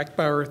von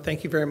Reichbauer,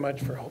 thank you very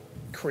much for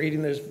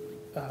creating this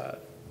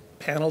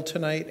panel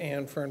tonight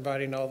and for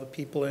inviting all the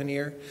people in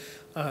here.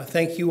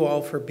 Thank you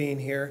all for being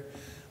here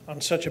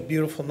on such a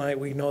beautiful night.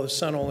 We know the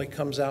sun only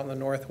comes out in the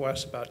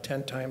Northwest about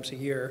 10 times a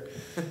year,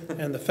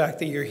 and the fact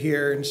that you're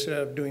here instead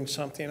of doing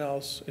something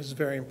else is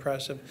very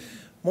impressive.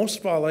 Most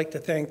of all, I'd like to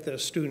thank the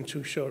students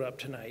who showed up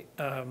tonight.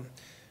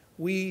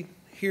 We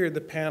here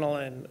the panel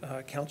and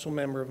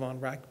Councilmember von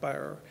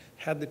Reichbauer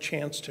had the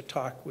chance to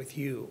talk with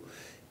you,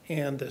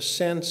 and the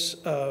sense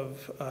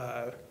of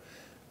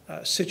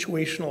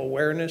situational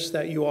awareness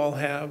that you all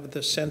have,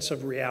 the sense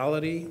of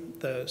reality,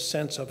 the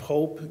sense of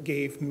hope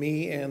gave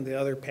me and the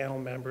other panel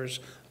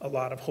members a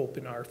lot of hope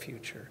in our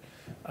future.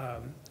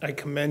 I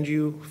commend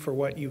you for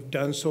what you've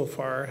done so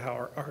far,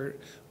 how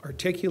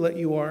articulate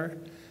you are,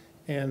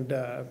 and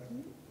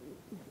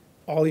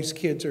all these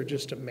kids are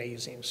just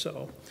amazing.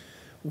 So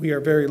we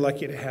are very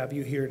lucky to have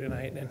you here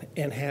tonight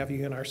and have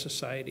you in our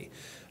society.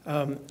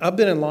 I've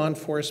been in law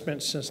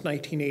enforcement since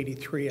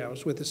 1983. I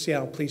was with the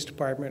Seattle Police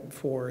Department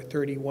for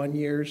 31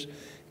 years,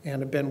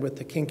 and I've been with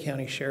the King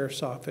County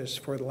Sheriff's Office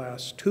for the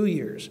last 2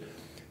 years.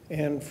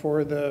 And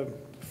for the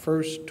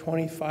first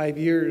 25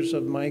 years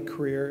of my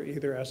career,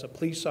 either as a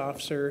police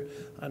officer,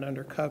 an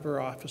undercover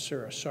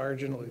officer, a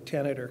sergeant, a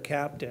lieutenant, or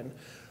captain,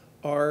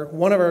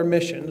 one of our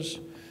missions.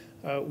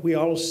 We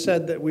always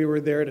said that we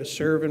were there to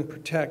serve and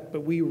protect,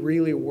 but we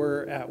really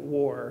were at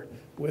war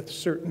with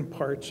certain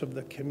parts of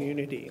the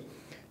community.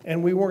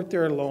 And we weren't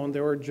there alone.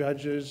 There were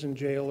judges and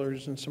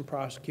jailers and some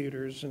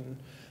prosecutors and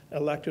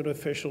elected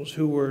officials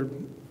who were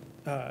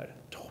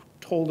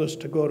told us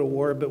to go to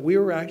war, but we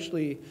were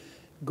actually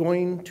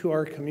going to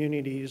our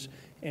communities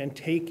and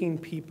taking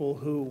people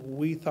who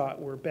we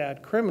thought were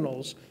bad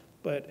criminals,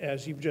 but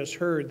as you've just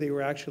heard, they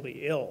were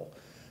actually ill.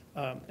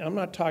 I'm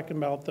not talking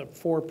about the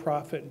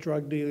for-profit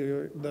drug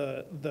dealer,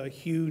 the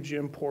huge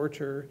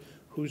importer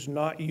who's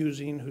not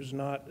using, who's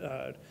not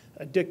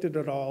addicted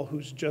at all,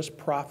 who's just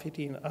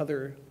profiting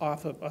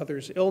off of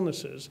others'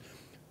 illnesses.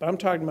 But I'm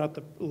talking about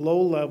the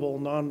low-level,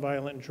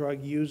 nonviolent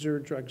drug user,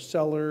 drug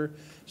seller,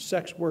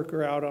 sex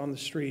worker out on the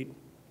street.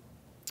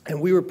 And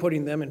we were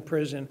putting them in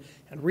prison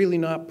and really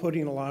not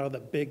putting a lot of the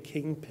big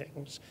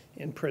kingpins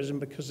in prison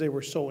because they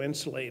were so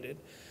insulated.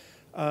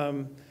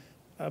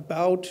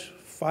 About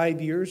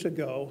 5 years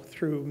ago,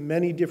 through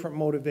many different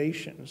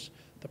motivations,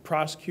 the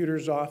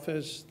prosecutor's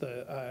office,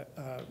 the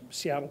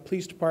Seattle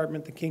Police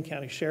Department, the King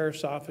County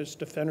Sheriff's Office,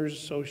 Defenders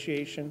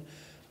Association,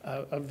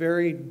 a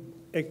very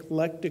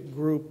eclectic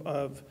group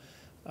of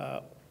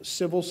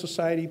civil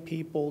society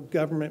people,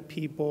 government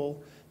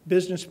people,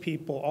 business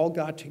people all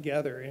got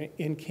together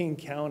in King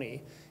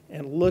County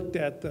and looked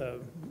at the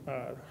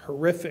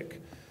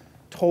horrific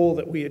toll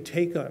that we had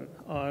taken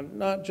on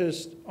not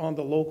just on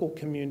the local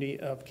community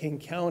of King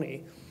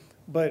County,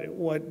 but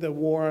what the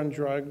war on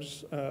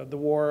drugs, the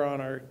war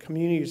on our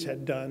communities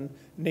had done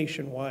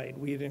nationwide.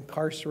 We had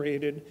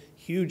incarcerated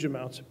huge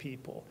amounts of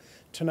people.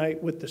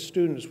 Tonight with the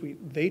students,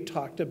 they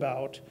talked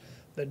about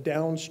the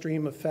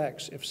downstream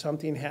effects. If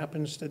something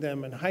happens to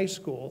them in high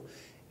school,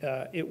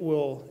 it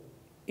will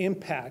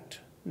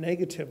impact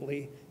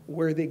negatively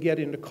where they get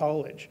into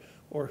college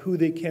or who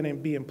they can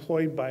be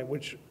employed by,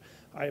 which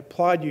I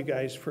applaud you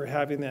guys for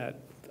having that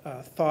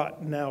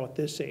thought now at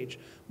this age.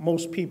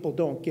 Most people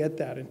don't get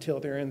that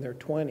until they're in their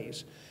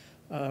 20s.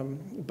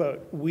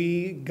 But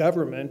we,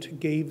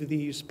 government, gave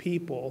these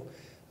people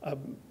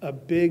a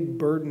big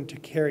burden to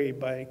carry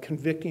by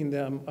convicting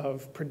them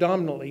of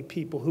predominantly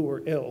people who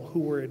were ill,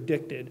 who were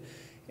addicted.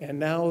 And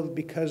now,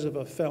 because of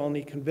a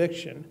felony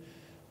conviction,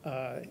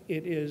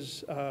 it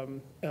is,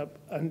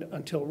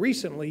 until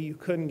recently, you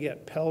couldn't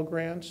get Pell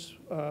Grants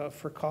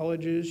for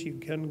colleges, you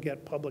couldn't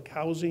get public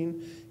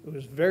housing. It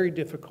was very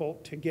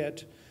difficult to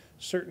get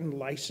certain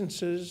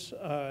licenses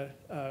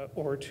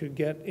or to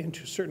get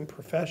into certain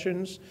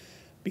professions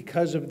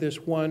because of this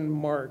one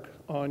mark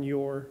on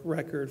your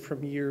record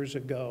from years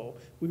ago.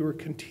 We were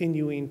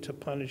continuing to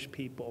punish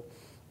people.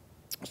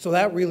 So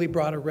that really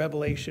brought a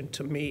revelation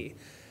to me.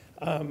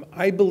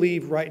 I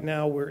believe right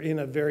now we're in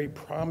a very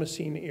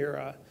promising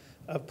era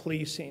of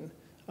policing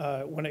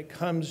when it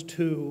comes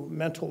to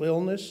mental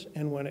illness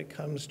and when it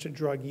comes to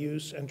drug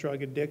use and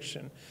drug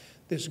addiction.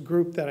 This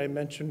group that I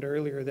mentioned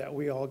earlier that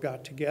we all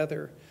got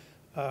together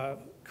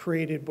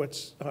created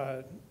what's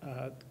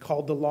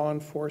called the Law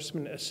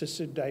Enforcement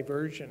Assisted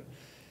Diversion.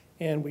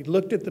 And we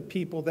looked at the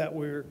people that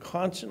we were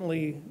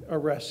constantly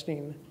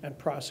arresting and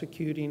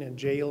prosecuting and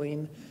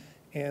jailing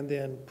and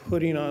then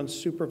putting on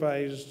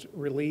supervised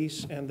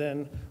release, and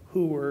then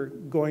who were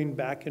going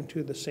back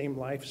into the same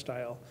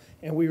lifestyle.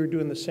 And we were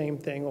doing the same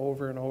thing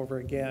over and over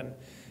again.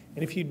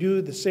 And if you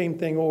do the same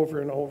thing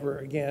over and over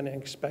again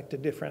and expect a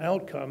different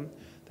outcome,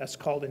 that's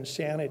called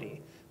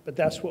insanity. But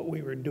that's what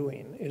we were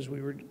doing, is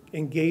we were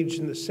engaged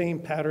in the same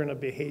pattern of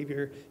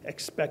behavior,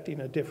 expecting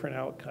a different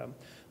outcome.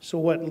 So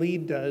what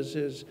LEAD does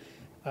is,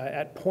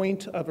 at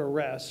point of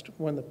arrest,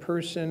 when the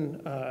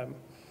person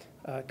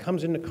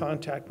comes into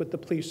contact with the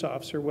police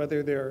officer,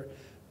 whether they're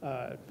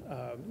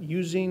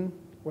using,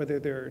 whether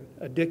they're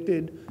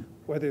addicted,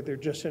 whether they're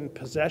just in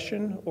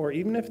possession, or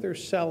even if they're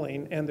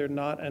selling and they're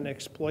not an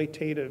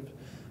exploitative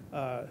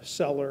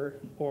seller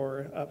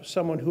or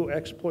someone who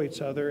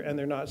exploits other and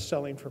they're not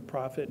selling for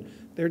profit,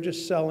 they're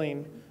just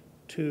selling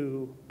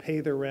to pay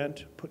their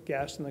rent, put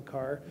gas in the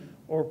car,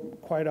 or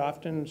quite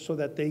often so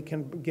that they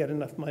can get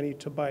enough money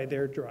to buy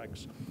their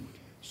drugs.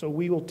 So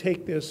we will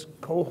take this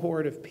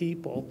cohort of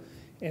people,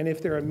 and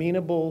if they're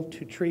amenable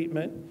to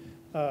treatment,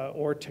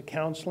 or to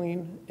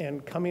counseling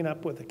and coming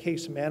up with a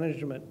case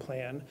management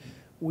plan,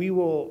 we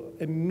will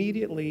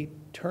immediately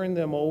turn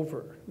them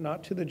over,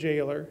 not to the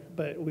jailer,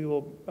 but we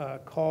will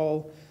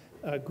call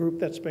a group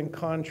that's been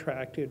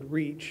contracted,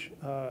 REACH,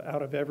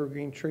 out of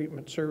Evergreen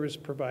Treatment Service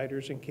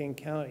Providers in King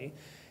County,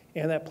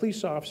 and that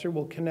police officer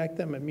will connect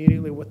them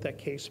immediately with that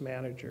case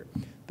manager.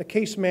 The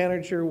case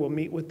manager will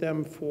meet with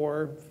them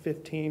for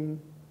 15,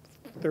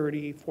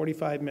 30,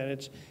 45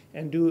 minutes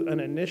and do an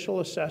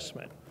initial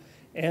assessment.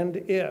 And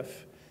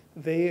if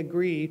they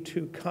agree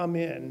to come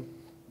in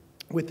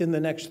within the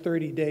next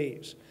 30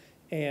 days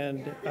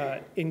and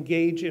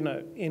engage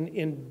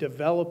in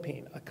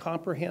developing a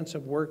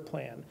comprehensive work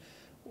plan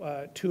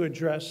to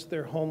address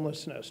their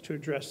homelessness, to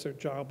address their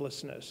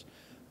joblessness,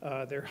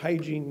 their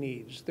hygiene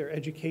needs, their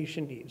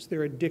education needs,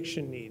 their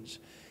addiction needs.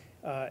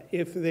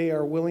 If they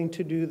are willing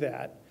to do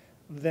that,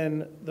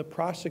 then the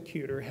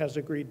prosecutor has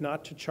agreed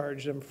not to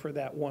charge them for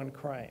that one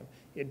crime.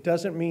 It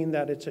doesn't mean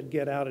that it's a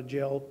get out of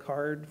jail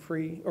card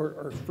free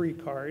or free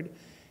card.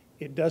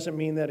 It doesn't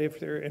mean that if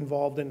they're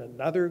involved in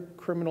another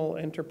criminal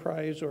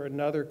enterprise or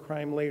another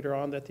crime later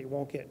on that they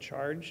won't get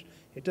charged.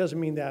 It doesn't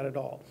mean that at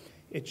all.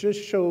 It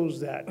just shows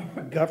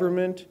that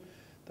government,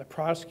 the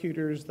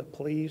prosecutors, the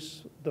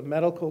police, the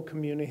medical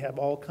community have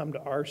all come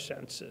to our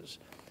senses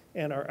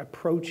and are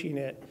approaching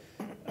it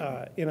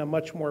in a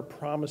much more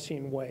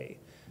promising way.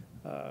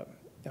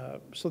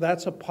 So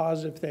that's a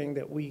positive thing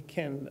that we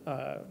can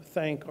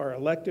thank our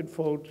elected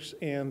folks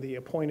and the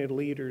appointed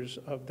leaders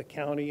of the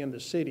county and the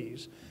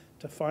cities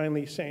to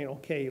finally saying,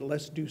 okay,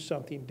 let's do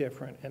something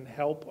different and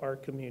help our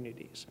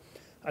communities.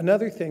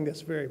 Another thing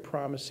that's very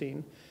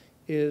promising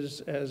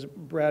is, as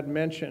Brad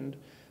mentioned,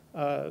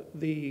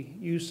 the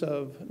use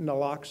of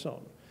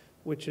naloxone,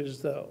 which is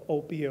the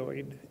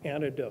opioid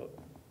antidote.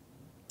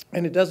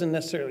 And it doesn't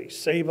necessarily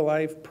save a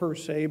life per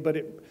se, but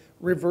it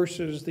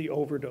reverses the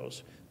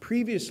overdose.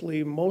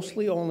 Previously,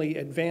 mostly only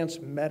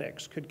advanced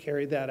medics could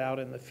carry that out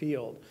in the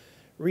field.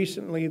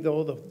 Recently,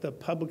 though, the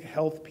public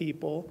health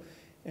people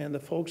and the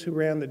folks who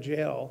ran the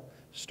jail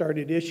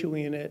started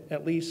issuing it,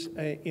 at least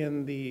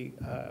in the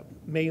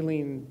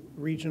Mailing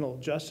Regional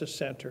Justice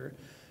Center,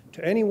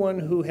 to anyone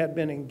who had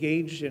been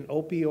engaged in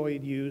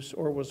opioid use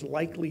or was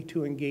likely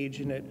to engage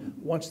in it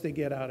once they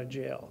get out of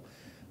jail.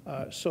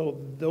 So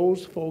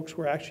those folks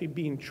were actually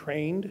being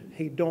trained,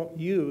 hey, don't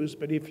use,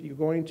 but if you're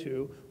going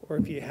to, or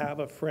if you have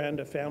a friend,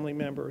 a family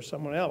member, or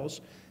someone else,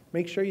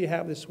 make sure you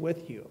have this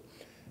with you.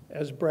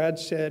 As Brad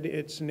said,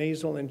 it's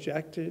nasal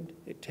injected.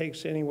 It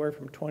takes anywhere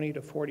from 20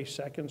 to 40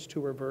 seconds to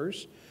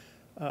reverse.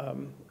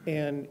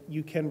 And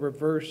you can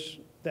reverse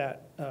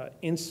that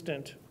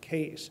instant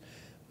case.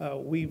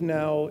 We've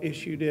now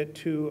issued it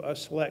to a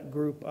select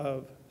group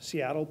of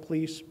Seattle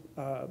police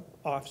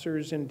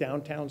officers in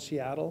downtown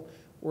Seattle,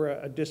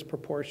 where a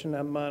disproportionate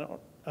amount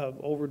of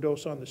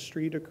overdose on the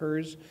street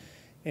occurs,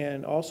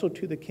 and also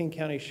to the King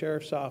County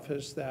Sheriff's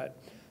Office that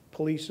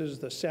polices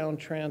the Sound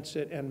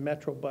Transit and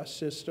Metro bus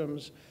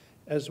systems,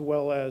 as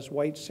well as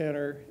White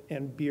Center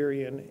and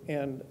Burien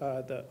and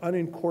the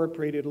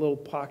unincorporated little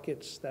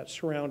pockets that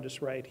surround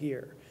us right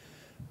here.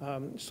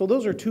 So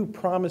those are two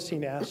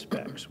promising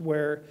aspects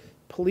where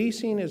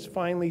policing is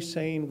finally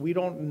saying, we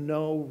don't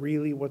know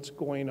really what's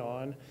going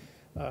on.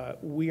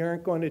 We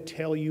aren't going to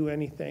tell you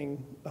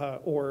anything,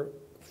 or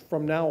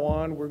from now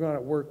on, we're going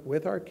to work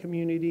with our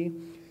community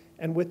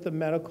and with the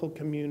medical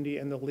community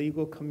and the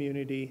legal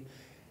community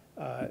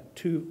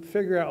to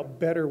figure out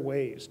better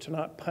ways to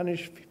not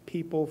punish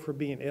people for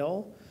being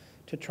ill,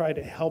 to try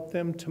to help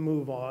them to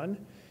move on,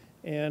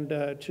 and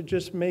to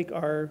just make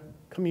our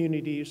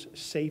communities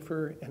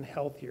safer and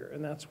healthier.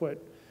 And that's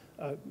what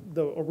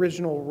the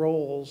original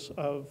roles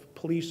of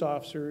police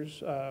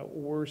officers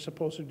were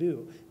supposed to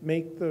do,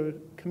 make the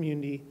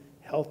community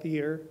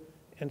healthier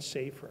and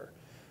safer.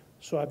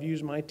 So I've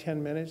used my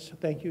 10 minutes.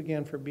 Thank you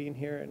again for being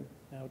here, and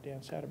now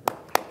Dan Satterberg.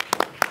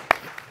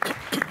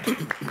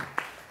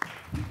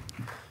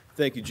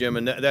 Thank you, Jim.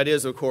 And that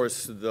is, of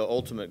course, the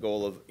ultimate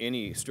goal of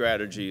any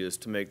strategy, is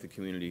to make the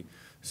community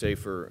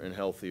safer and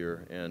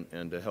healthier,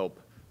 and to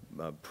help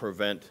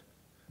prevent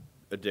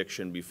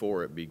addiction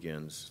before it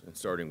begins, and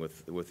starting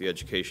with the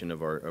education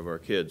of our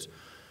kids.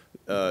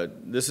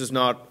 This is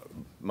not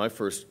my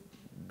first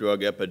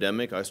drug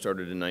epidemic. I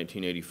started in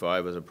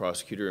 1985 as a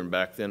prosecutor, and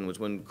back then was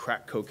when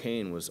crack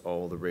cocaine was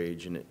all the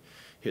rage, and it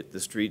hit the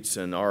streets,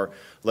 and our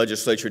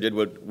legislature did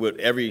what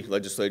every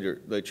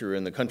legislature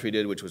in the country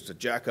did, which was to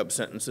jack up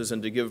sentences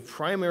and to give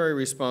primary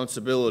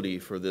responsibility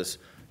for this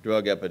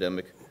drug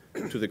epidemic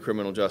to the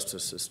criminal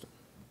justice system.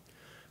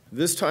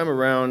 This time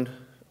around,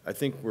 I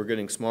think we're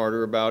getting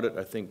smarter about it.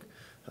 I think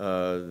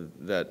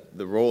that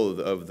the role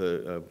of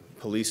the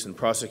police and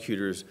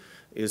prosecutors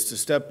is to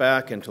step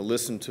back and to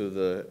listen to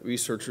the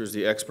researchers,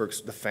 the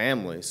experts, the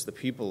families, the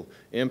people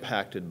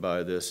impacted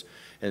by this,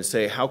 and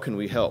say, how can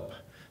we help?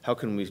 How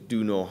can we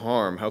do no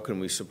harm? How can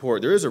we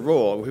support? There is a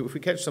role. If we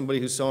catch somebody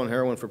who's selling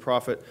heroin for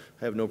profit,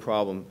 I have no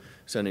problem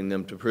sending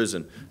them to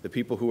prison. The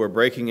people who are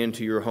breaking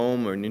into your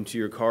home or into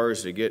your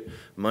cars to get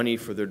money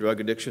for their drug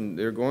addiction,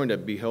 they're going to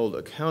be held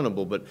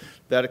accountable, but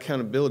that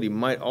accountability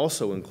might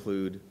also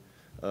include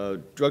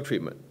drug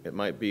treatment. It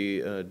might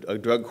be a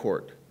drug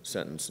court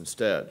sentence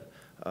instead,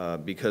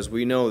 because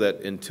we know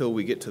that until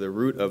we get to the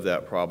root of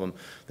that problem,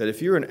 that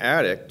if you're an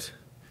addict,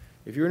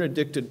 if you're an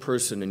addicted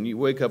person and you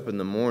wake up in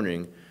the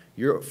morning,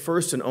 your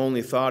first and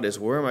only thought is,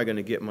 where am I going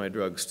to get my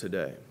drugs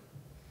today?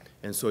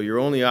 And so your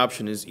only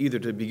option is either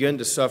to begin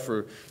to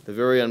suffer the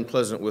very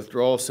unpleasant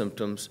withdrawal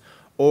symptoms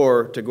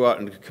or to go out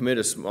and commit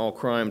a small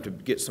crime to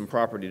get some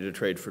property to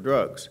trade for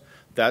drugs.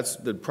 That's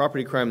the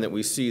property crime that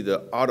we see,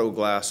 the auto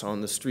glass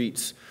on the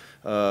streets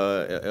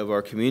of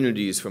our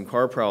communities from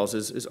car prowls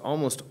is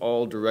almost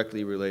all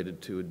directly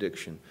related to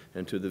addiction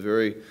and to the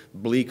very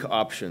bleak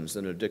options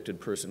that an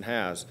addicted person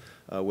has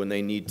when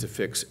they need to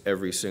fix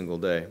every single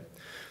day.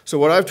 So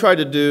what I've tried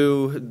to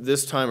do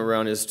this time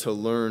around is to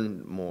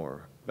learn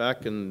more.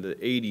 Back in the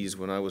 80s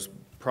when I was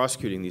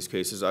prosecuting these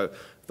cases, I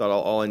thought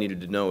all I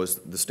needed to know is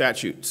the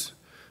statutes.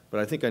 But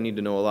I think I need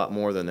to know a lot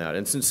more than that.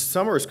 And since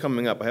summer is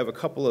coming up, I have a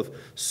couple of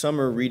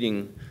summer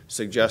reading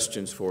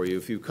suggestions for you.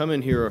 If you come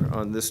in here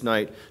on this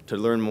night to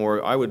learn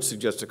more, I would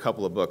suggest a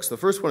couple of books. The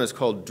first one is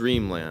called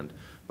Dreamland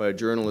by a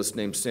journalist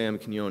named Sam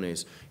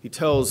Quinones. He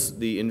tells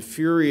the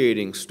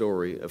infuriating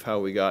story of how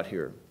we got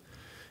here.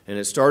 And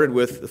it started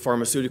with the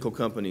pharmaceutical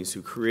companies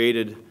who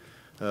created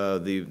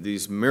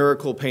these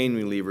miracle pain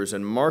relievers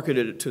and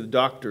marketed it to the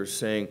doctors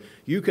saying,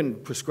 you can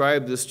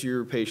prescribe this to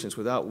your patients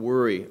without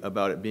worry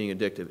about it being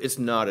addictive. It's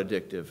not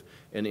addictive.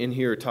 And in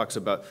here it talks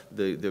about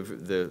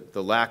the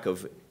lack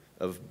of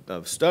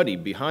study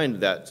behind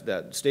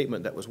that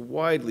statement that was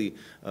widely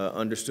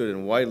understood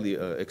and widely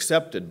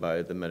accepted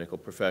by the medical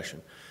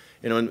profession.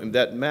 And on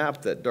that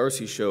map that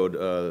Darcy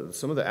showed,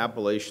 some of the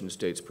Appalachian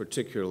states,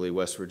 particularly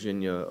West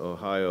Virginia,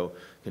 Ohio,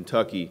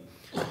 Kentucky,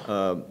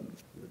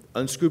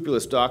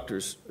 unscrupulous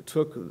doctors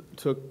took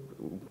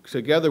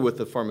together with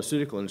the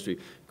pharmaceutical industry,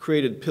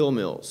 created pill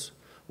mills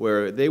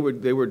where they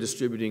were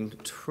distributing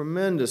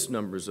tremendous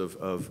numbers of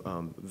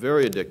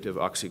very addictive,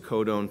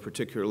 oxycodone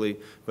particularly,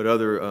 but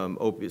other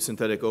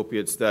synthetic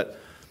opiates that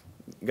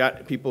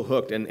got people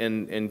hooked.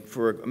 And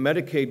for a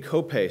Medicaid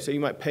copay, say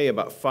you might pay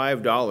about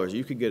 $5,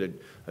 you could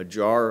get a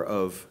jar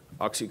of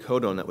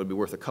oxycodone that would be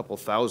worth a couple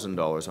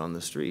 $1,000s on the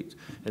street.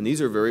 And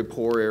these are very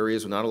poor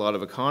areas with not a lot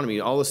of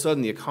economy. All of a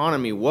sudden, the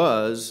economy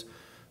was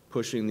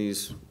pushing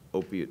these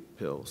opiate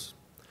pills.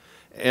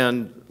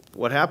 And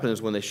what happened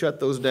is when they shut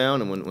those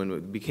down and when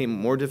it became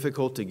more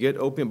difficult to get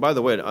opium, by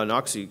the way, an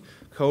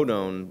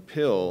oxycodone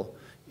pill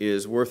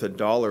is worth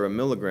 $1 a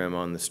milligram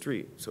on the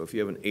street. So if you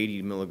have an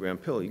 80 milligram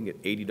pill, you can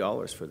get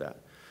 $80 for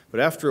that. But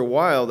after a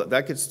while,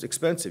 that gets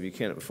expensive. You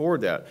can't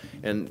afford that.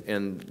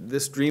 And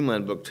this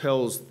Dreamland book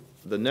tells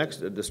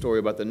the story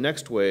about the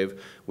next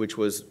wave, which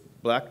was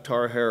black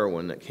tar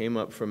heroin that came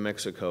up from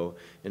Mexico,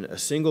 and a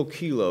single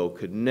kilo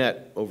could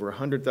net over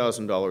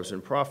 $100,000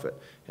 in profit.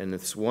 And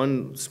it's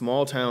one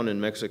small town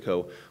in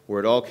Mexico where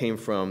it all came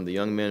from. The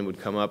young men would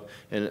come up,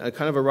 and a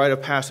kind of a rite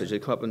of passage.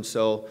 They'd come up and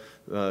sell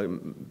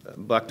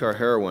black tar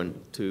heroin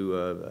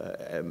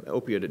to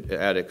opiate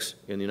addicts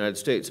in the United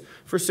States.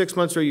 For 6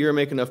 months or a year,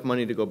 make enough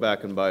money to go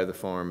back and buy the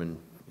farm,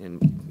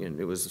 and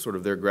it was sort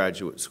of their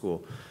graduate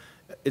school.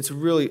 It's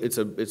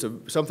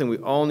something we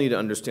all need to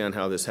understand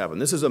how this happened.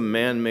 This is a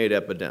man-made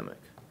epidemic,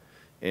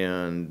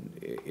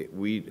 and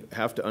we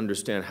have to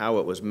understand how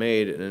it was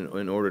made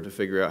in order to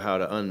figure out how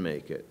to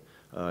unmake it.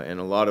 And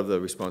a lot of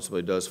the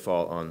responsibility does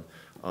fall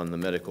on the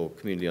medical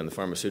community, on the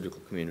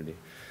pharmaceutical community.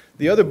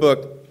 The other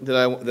book that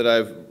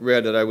I've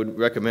read that I would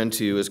recommend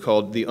to you is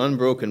called The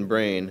Unbroken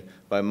Brain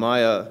by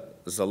Maya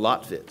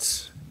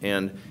Zalotvitz.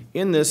 And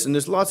in this, and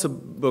there's lots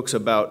of books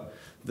about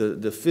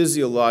the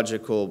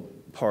physiological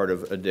part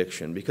of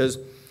addiction, because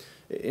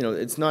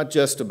it's not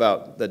just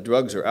about that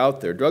drugs are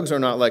out there. Drugs are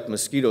not like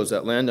mosquitoes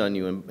that land on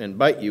you and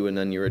bite you and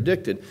then you're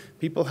addicted.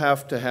 People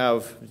have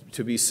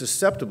to be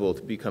susceptible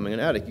to becoming an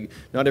addict.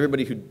 Not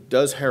everybody who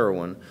does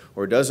heroin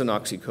or does an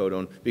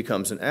oxycodone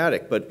becomes an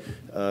addict, but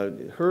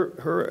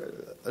her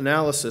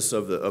analysis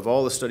of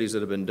all the studies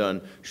that have been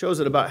done shows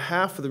that about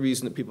half of the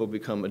reason that people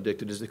become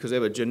addicted is because they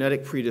have a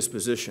genetic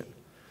predisposition.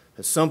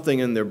 There's something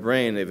in their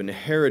brain, they've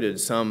inherited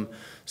some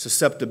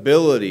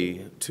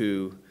susceptibility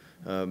to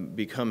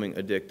becoming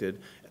addicted.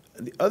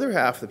 The other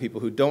half of the people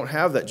who don't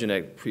have that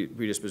genetic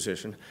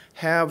predisposition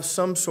have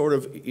some sort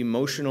of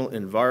emotional,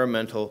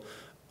 environmental,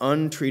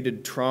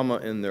 untreated trauma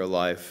in their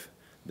life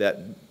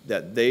that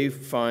they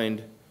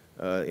find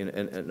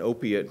an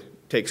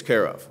opiate takes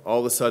care of.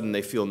 All of a sudden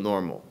they feel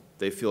normal.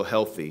 They feel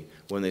healthy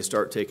when they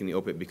start taking the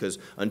opiate, because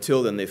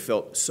until then they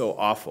felt so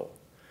awful.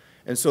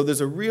 And so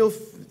there's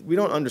we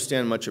don't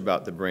understand much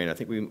about the brain. I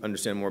think we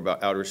understand more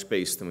about outer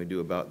space than we do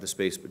about the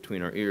space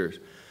between our ears.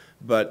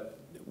 But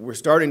we're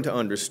starting to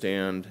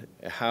understand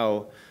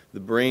how the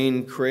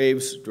brain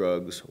craves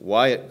drugs,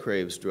 why it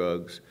craves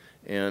drugs,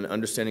 and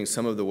understanding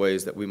some of the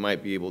ways that we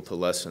might be able to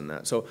lessen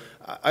that. So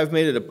I've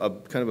made it a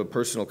kind of a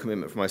personal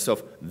commitment for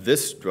myself,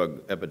 this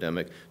drug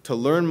epidemic, to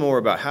learn more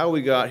about how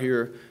we got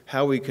here,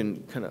 how we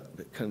can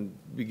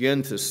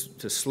begin to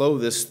slow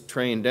this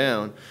train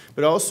down,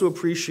 but also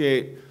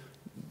appreciate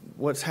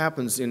what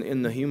happens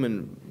in the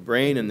human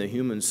brain and the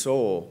human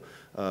soul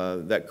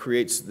that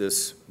creates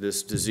this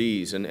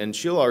disease. And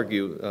she'll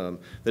argue that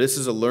this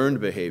is a learned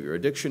behavior.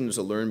 Addiction is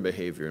a learned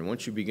behavior, and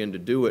once you begin to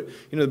do it,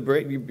 you know,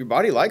 your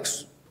body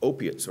likes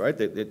opiates, right?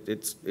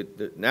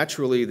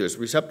 Naturally, there's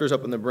receptors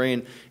up in the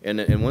brain,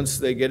 and once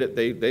they get it,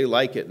 they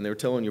like it, and they're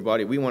telling your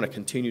body, we want to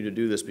continue to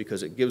do this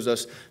because it gives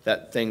us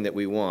that thing that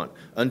we want,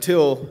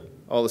 until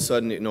all of a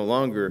sudden it no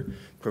longer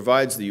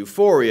provides the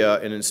euphoria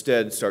and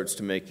instead starts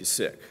to make you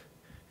sick.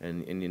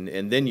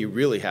 And then you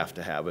really have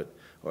to have it,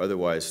 or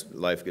otherwise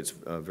life gets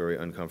very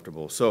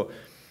uncomfortable. So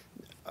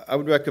I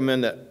would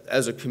recommend that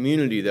as a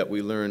community that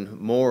we learn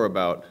more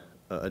about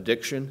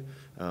addiction,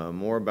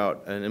 more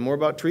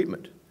about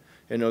treatment.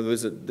 You know,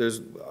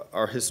 there's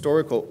our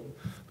historical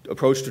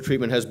approach to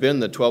treatment has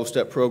been the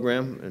 12-step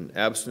program and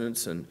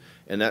abstinence, and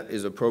that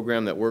is a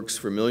program that works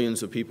for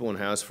millions of people and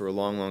has for a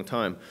long, long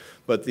time.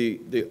 But the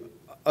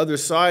other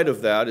side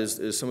of that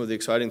is some of the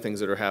exciting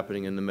things that are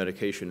happening in the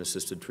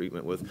medication-assisted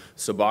treatment with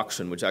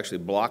Suboxone, which actually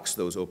blocks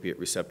those opiate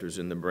receptors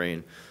in the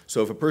brain.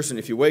 So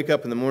if you wake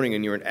up in the morning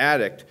and you're an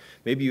addict,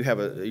 maybe you have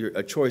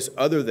a choice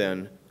other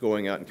than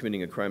going out and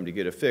committing a crime to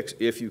get a fix,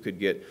 if you could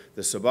get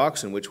the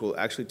Suboxone, which will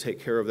actually take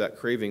care of that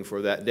craving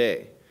for that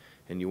day.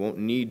 And you won't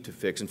need to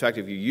fix. In fact,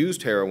 if you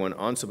used heroin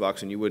on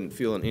Suboxone, you wouldn't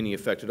feel any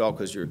effect at all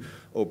because your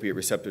opiate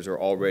receptors are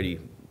already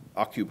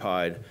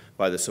occupied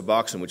by the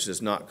Suboxone, which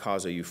does not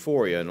cause a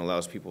euphoria and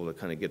allows people to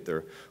kind of get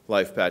their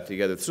life back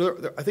together.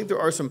 So I think there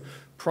are some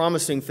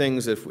promising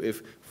things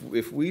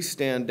if we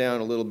stand down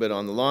a little bit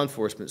on the law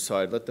enforcement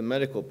side, let the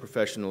medical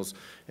professionals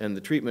and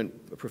the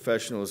treatment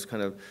professionals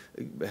kind of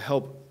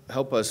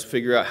help us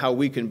figure out how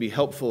we can be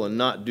helpful and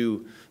not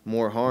do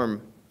more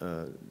harm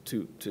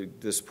to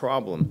this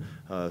problem.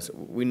 So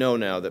we know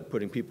now that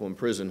putting people in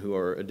prison who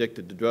are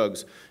addicted to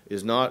drugs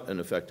is not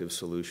an effective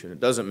solution. It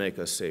doesn't make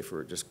us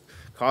safer. It just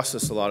costs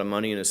us a lot of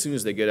money, and as soon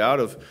as they get out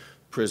of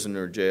prison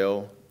or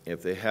jail,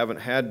 if they haven't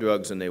had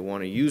drugs and they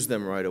want to use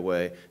them right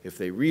away, if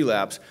they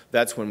relapse,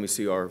 that's when we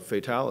see our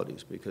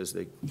fatalities, because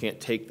they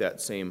can't take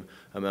that same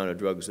amount of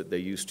drugs that they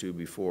used to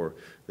before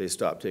they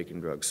stopped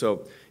taking drugs.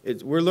 So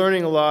we're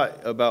learning a lot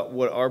about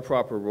what our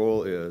proper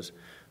role is.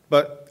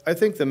 But I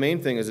think the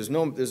main thing is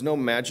there's no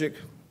magic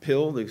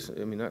pill.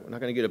 I mean, not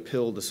going to get a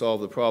pill to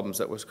solve the problems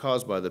that was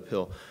caused by the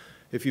pill.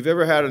 If you've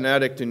ever had an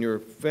addict in your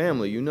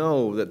family, you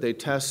know that they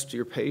test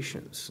your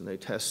patience, and they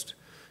test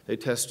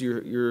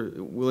your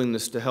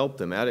willingness to help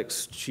them.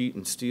 Addicts cheat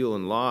and steal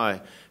and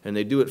lie, and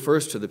they do it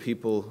first to the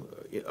people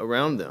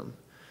around them.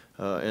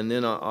 And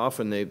then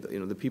often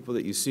the people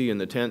that you see in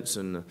the tents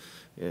and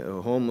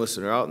the homeless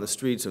and are out in the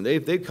streets, and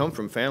they come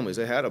from families.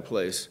 They had a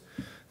place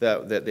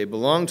that they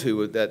belonged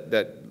to,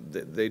 that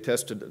they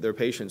tested their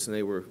patients, and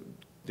they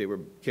were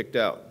kicked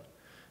out.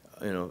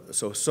 You know,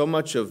 so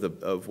much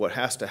of what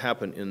has to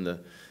happen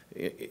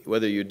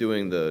whether you're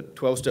doing the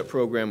 12-step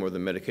program or the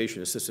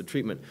medication-assisted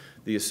treatment,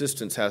 the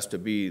assistance has to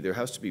be, there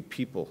has to be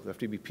people. There have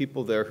to be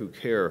people there who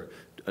care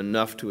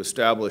enough to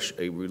establish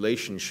a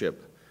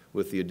relationship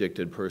with the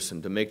addicted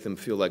person, to make them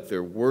feel like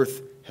they're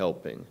worth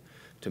helping,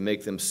 to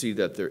make them see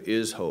that there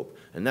is hope.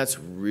 And that's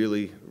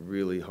really,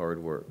 really hard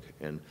work.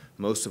 And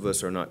most of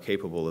us are not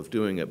capable of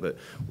doing it, but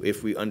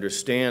if we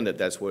understand that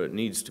that's what it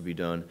needs to be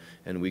done,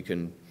 and we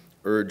can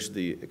urge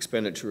the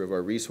expenditure of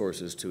our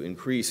resources to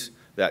increase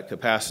that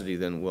capacity,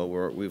 then, well,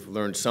 we've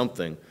learned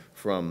something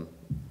from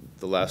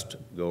the last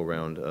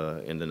go-around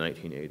in the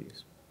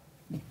 1980s.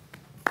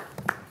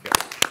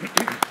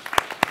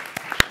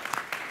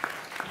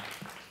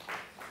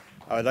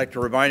 I'd like to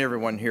remind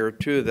everyone here,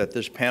 too, that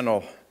this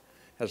panel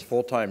has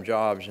full-time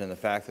jobs, and the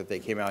fact that they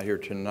came out here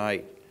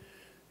tonight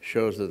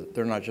shows that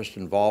they're not just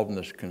involved in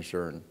this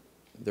concern.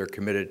 They're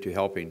committed to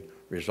helping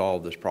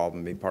resolve this problem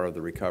and be part of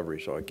the recovery.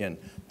 So again,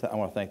 I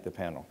want to thank the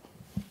panel.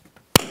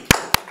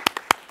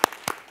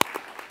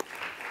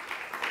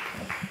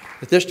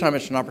 At this time,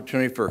 it's an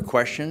opportunity for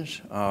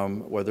questions,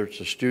 whether it's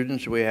the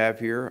students we have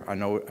here.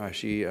 I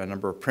see a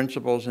number of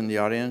principals in the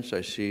audience.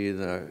 I see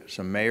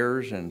some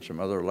mayors and some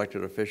other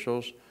elected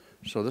officials.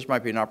 So this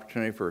might be an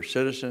opportunity for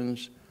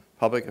citizens,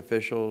 public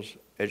officials,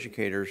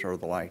 educators, or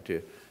the like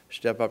to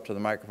step up to the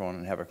microphone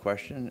and have a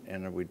question,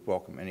 and we'd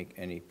welcome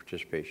any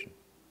participation.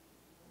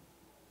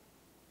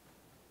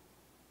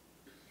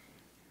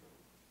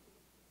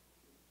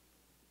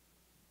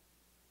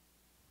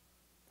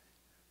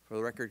 For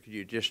the record, could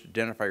you just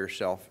identify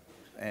yourself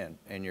and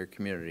your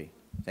community?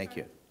 Thank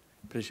you.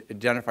 Please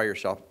identify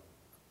yourself.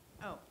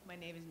 Oh, my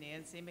name is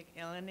Nancy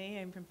McElhenney.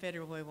 I'm from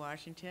Federal Way,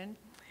 Washington.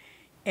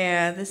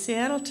 And the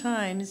Seattle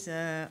Times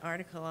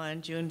article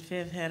on June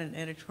 5th had an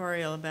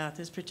editorial about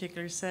this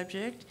particular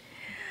subject.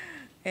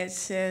 It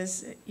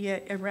says,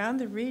 yet around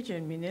the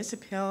region,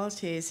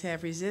 municipalities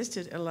have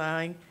resisted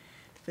allowing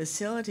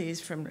facilities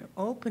from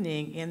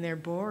opening in their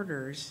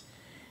borders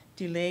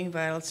delaying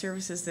vital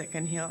services that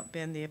can help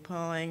bend the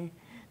appalling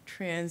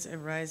trends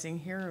of rising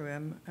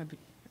heroin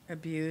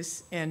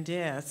abuse and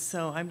death.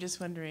 So I'm just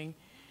wondering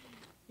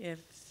if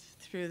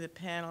through the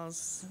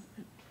panel's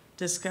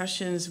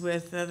discussions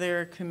with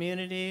other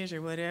communities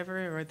or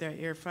whatever, or that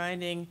you're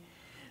finding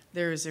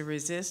there is a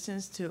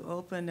resistance to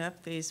open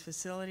up these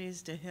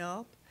facilities to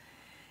help.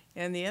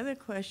 And the other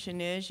question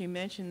is, you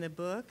mentioned the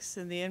books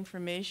and the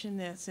information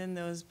that's in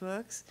those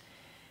books.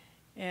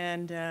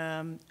 And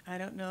I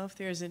don't know if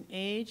there's an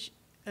age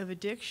of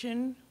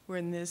addiction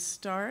when this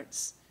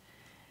starts,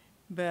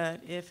 but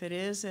if it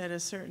is at a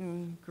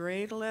certain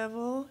grade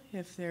level,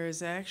 if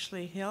there's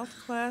actually health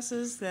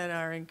classes that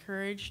are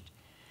encouraged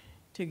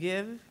to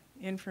give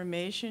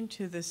information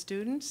to the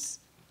students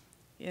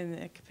in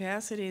the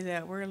capacity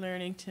that we're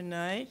learning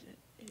tonight,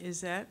 is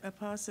that a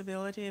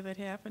possibility of it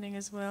happening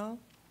as well?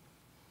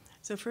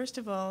 So first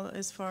of all,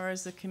 as far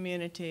as the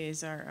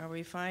communities, are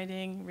we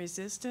finding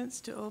resistance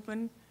to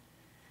open?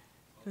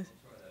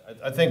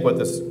 I think what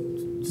the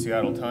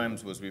Seattle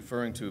Times was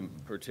referring to,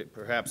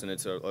 perhaps, and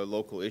it's a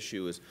local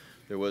issue, is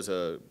there was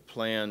a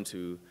plan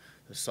to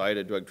cite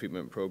a drug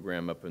treatment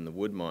program up in the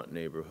Woodmont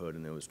neighborhood,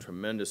 and there was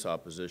tremendous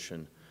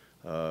opposition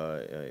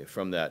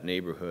from that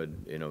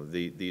neighborhood. You know,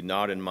 the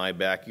not in my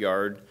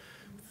backyard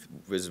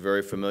was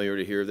very familiar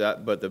to hear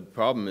that, but the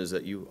problem is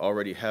that you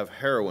already have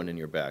heroin in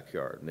your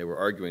backyard. And they were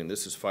arguing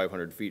this is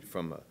 500 feet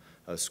from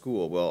a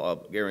school. Well,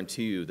 I'll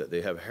guarantee you that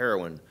they have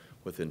heroin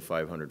within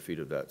 500 feet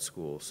of that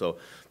school. So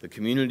the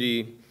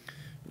community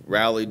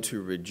rallied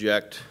to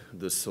reject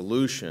the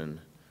solution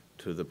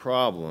to the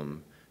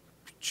problem,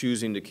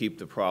 choosing to keep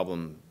the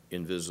problem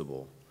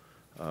invisible.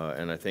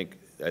 And I think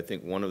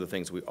one of the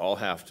things we all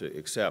have to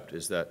accept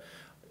is that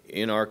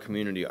in our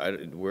community,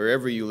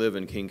 wherever you live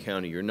in King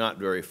County, you're not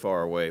very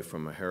far away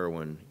from a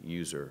heroin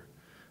user.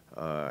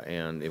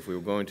 And if we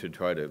were going to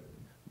try to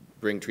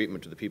bring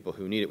treatment to the people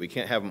who need it, we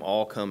can't have them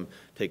all come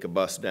take a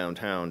bus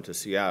downtown to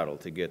Seattle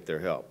to get their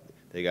help.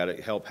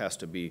 Help has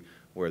to be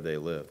where they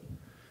live.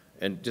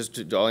 And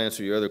I'll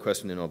answer your other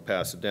question, then I'll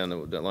pass it down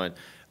that line.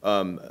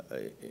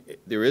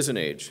 There is an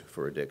age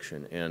for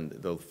addiction, and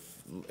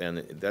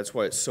that's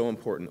why it's so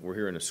important that we're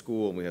here in a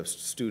school and we have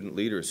student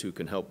leaders who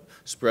can help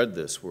spread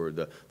this word.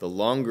 The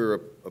longer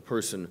a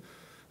person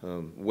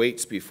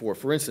waits before,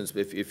 for instance,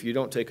 if you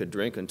don't take a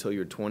drink until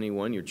you're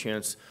 21, your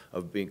chance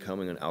of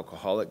becoming an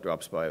alcoholic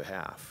drops by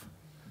half.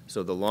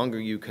 So the longer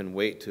you can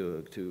wait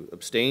to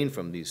abstain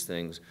from these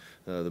things,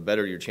 the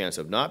better your chance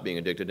of not being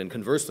addicted. And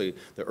conversely,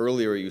 the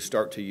earlier you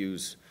start to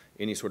use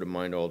any sort of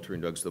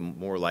mind-altering drugs, the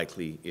more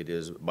likely it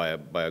is, by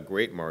a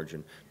great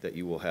margin, that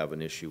you will have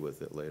an issue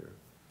with it later.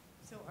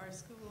 So are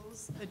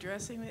schools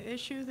addressing the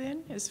issue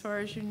then, as far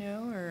as you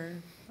know, or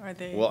are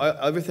they? Well,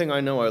 everything I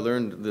know I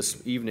learned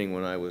this evening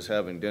when I was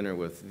having dinner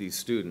with these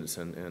students,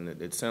 and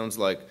it sounds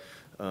like,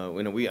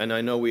 and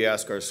I know we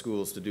ask our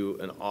schools to do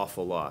an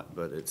awful lot,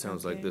 but it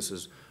sounds like this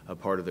is a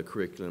part of the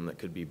curriculum that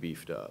could be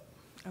beefed up.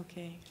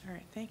 Okay, all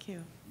right, thank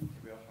you.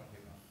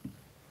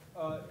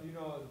 You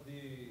know,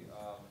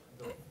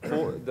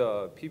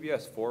 the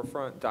PBS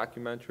Forefront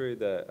documentary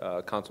that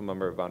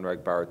Councilmember von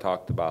Reichbauer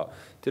talked about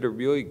did a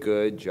really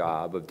good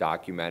job of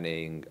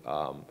documenting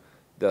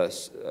the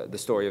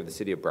story of the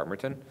city of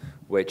Bremerton,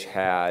 which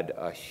had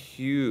a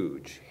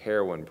huge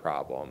heroin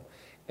problem.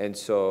 And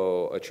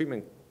so a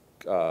treatment,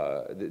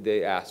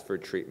 they asked for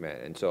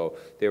treatment. And so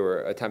they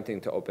were attempting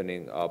to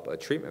opening up a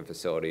treatment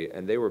facility,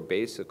 and they were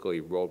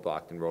basically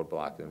roadblocked and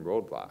roadblocked and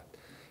roadblocked.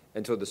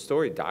 And so the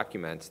story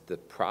documents the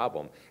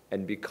problem.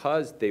 And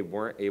because they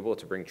weren't able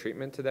to bring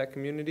treatment to that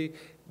community,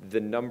 the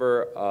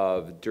number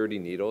of dirty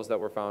needles that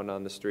were found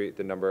on the street,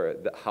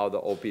 how the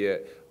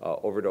opiate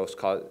overdose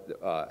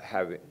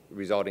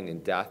resulting in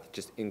death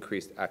just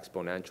increased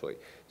exponentially.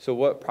 So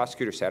what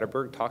Prosecutor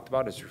Satterberg talked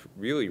about is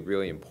really,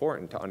 really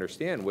important to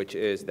understand, which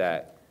is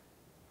that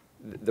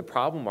the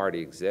problem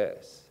already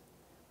exists.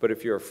 But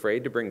if you're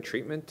afraid to bring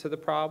treatment to the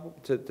problem,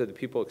 to the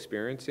people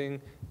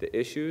experiencing the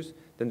issues,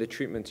 then the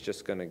treatment's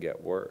just going to get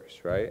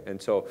worse, right?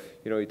 And so,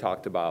 you know, he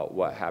talked about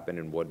what happened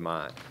in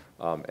Woodmont.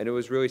 And it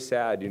was really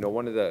sad, you know,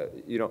 one of the,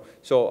 you know,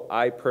 so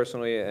I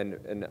personally,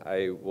 and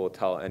I will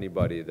tell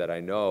anybody that I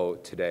know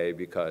today,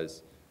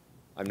 because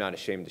I'm not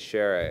ashamed to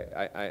share it,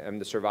 I am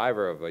the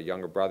survivor of a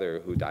younger brother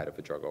who died of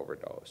a drug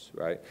overdose,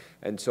 right?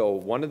 And so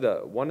one of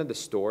the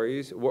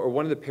stories, or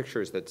one of the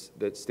pictures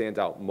that stands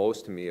out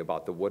most to me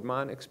about the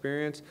Woodmont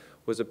experience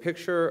was a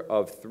picture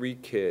of 3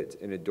 kids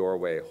in a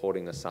doorway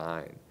holding a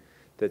sign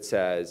that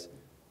says,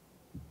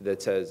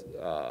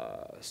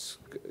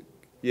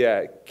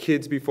 yeah,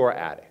 kids before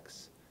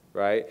addicts,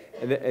 right?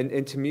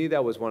 And to me,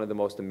 that was one of the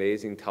most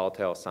amazing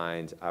telltale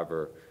signs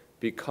ever,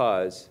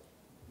 because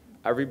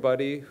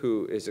everybody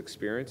who is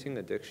experiencing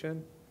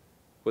addiction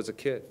was a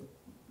kid,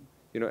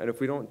 you know. And if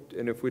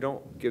we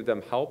don't give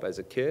them help as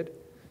a kid,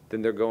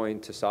 then they're going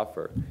to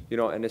suffer, you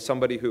know. And as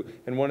somebody who,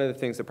 and one of the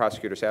things that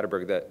Prosecutor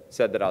Satterberg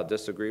said that I'll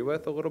disagree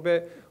with a little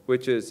bit,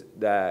 which is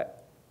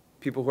that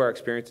people who are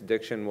experiencing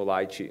addiction will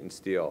lie, cheat, and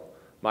steal.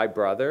 My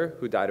brother,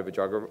 who died of a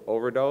drug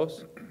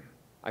overdose,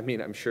 I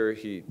mean, I'm sure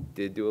he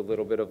did do a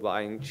little bit of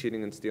lying,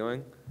 cheating, and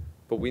stealing,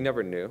 but we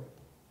never knew.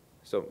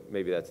 So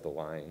maybe that's the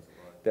lying.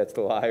 That's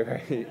the lie,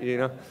 right? You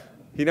know?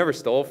 He never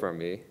stole from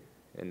me,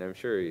 and I'm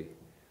sure he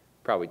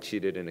probably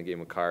cheated in a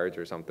game of cards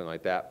or something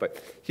like that.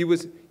 But he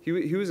was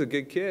a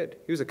good kid.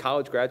 He was a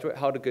college graduate,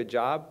 held a good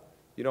job,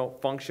 you know,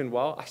 functioned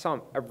well. I saw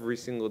him every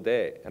single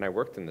day, and I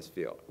worked in this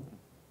field.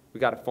 We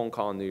got a phone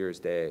call on New Year's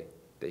Day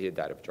that he had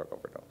died of a drug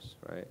overdose,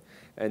 right?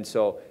 And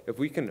so if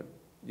we can,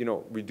 you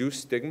know, reduce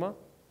stigma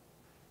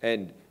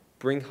and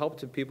bring help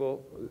to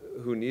people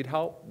who need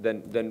help,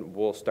 then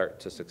we'll start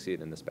to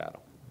succeed in this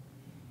battle.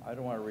 I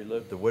don't want to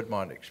relive the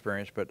Woodmont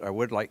experience, but I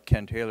would like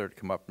Ken Taylor to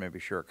come up and maybe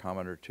share a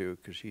comment or two,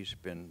 because he's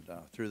been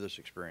through this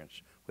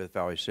experience with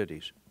Valley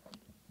Cities.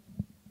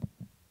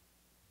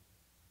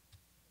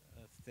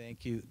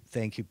 Thank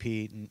you,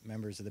 Pete, and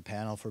members of the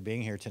panel for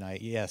being here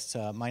tonight. Yes,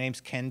 my name's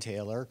Ken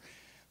Taylor.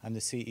 I'm the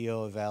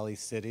CEO of Valley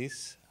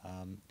Cities.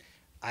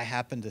 I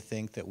happen to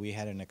think that we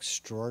had an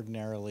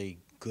extraordinarily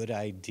good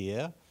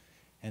idea,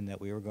 and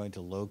that we were going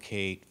to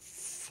locate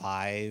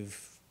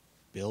 5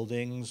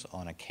 buildings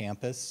on a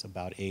campus,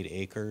 about 8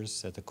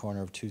 acres at the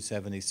corner of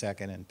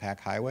 272nd and Pack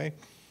Highway.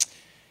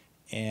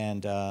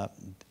 And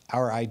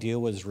our idea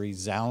was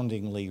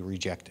resoundingly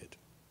rejected.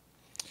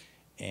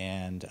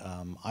 And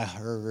I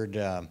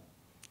heard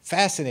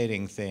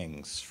fascinating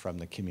things from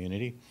the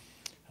community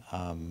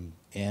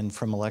and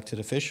from elected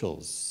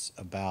officials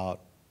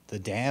about the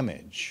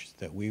damage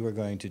that we were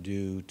going to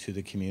do to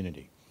the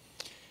community.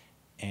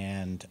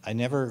 And I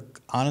never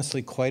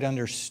honestly quite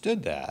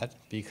understood that,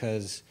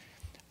 because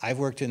I've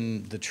worked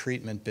in the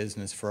treatment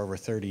business for over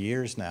 30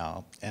 years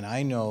now, and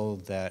I know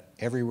that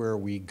everywhere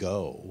we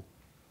go,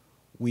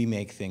 we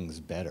make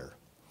things better.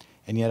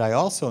 And yet I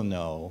also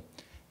know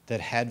that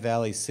had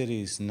Valley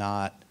Cities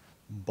not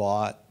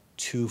bought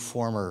 2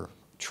 former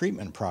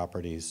treatment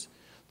properties,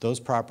 those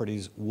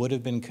properties would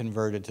have been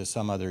converted to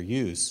some other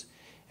use,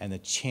 and the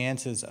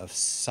chances of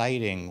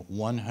siting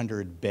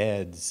 100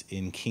 beds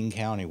in King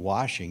County,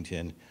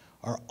 Washington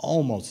are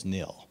almost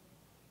nil,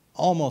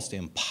 almost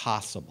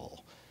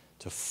impossible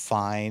to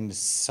find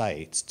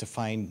sites, to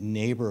find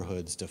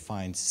neighborhoods, to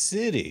find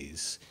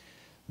cities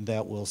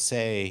that will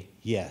say,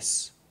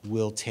 yes,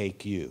 we'll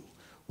take you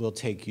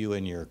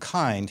and your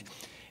kind.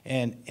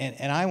 And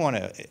I want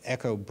to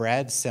echo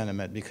Brad's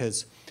sentiment,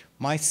 because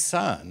my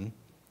son,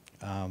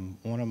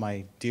 one of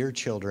my dear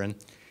children,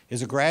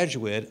 is a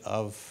graduate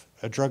of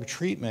a drug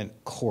treatment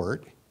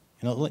court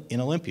in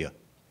Olympia.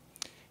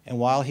 And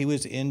while he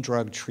was in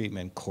drug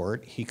treatment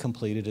court, he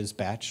completed his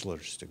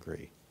bachelor's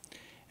degree.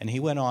 And he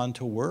went on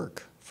to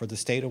work for the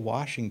state of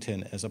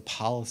Washington as a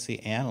policy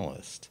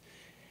analyst.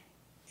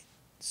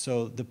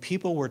 So the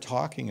people we're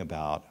talking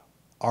about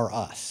are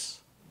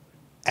us,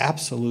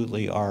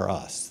 absolutely are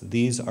us.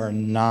 These are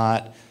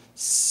not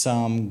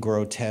some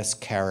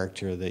grotesque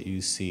character that you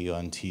see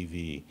on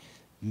TV.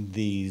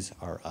 These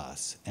are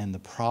us, and the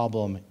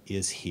problem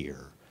is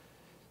here.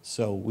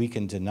 So we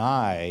can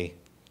deny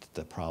that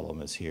the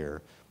problem is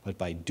here, but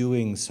by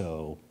doing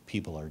so,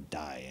 people are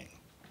dying.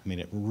 I mean,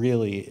 it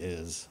really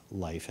is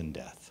life and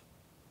death.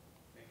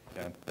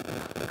 Yeah.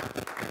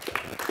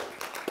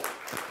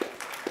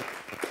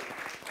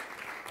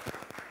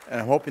 And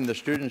I'm hoping the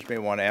students may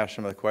want to ask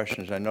some of the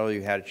questions. I know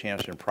you had a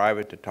chance in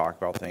private to talk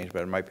about things,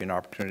 but it might be an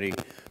opportunity,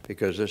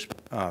 because this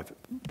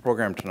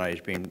program tonight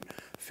is being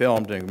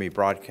filmed and going to be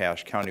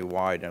broadcast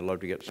countywide, and I'd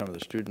love to get some of the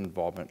student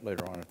involvement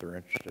later on if they're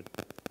interested.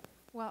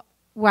 Well,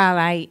 while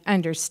I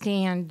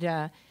understand,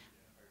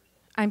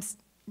 I'm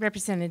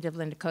Representative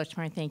Linda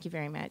Kochmar, thank you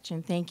very much,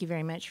 and thank you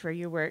very much for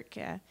your work,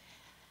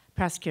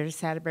 Prosecutor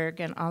Satterberg,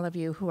 and all of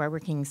you who are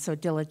working so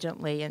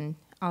diligently, and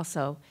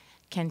also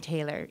Ken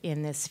Taylor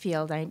in this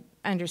field. I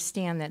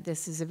understand that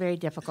this is a very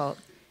difficult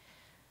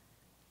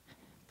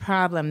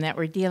problem that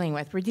we're dealing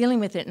with. We're dealing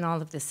with it in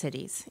all of the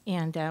cities,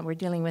 and we're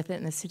dealing with it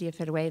in the city of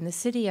Federway, in the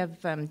city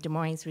of Des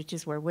Moines, which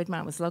is where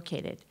Woodmont was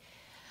located.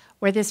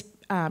 Where this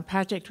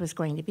project was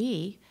going to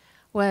be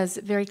was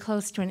very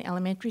close to an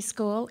elementary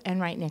school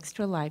and right next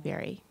to a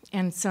library.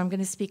 And so I'm going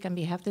to speak on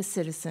behalf of the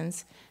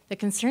citizens. The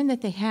concern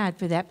that they had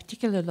for that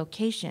particular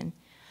location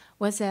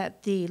was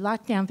that the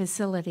lockdown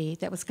facility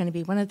that was going to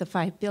be one of the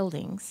 5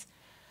 buildings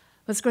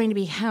was going to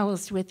be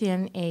housed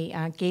within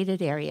a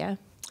gated area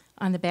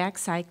on the back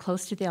side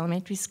close to the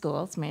elementary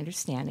school, it's my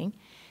understanding,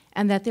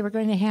 and that they were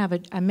going to have a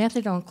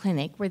methadone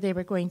clinic where they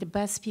were going to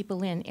bus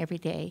people in every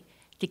day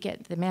to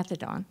get the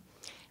methadone.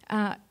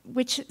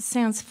 Which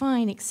sounds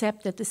fine,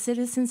 except that the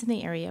citizens in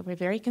the area were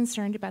very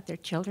concerned about their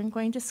children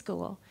going to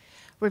school.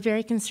 We're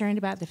very concerned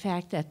about the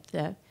fact that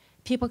the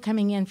people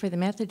coming in for the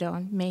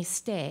methadone may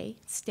stay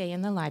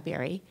in the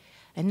library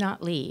and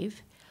not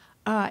leave.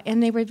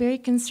 And they were very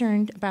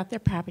concerned about their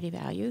property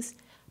values.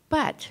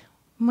 But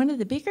one of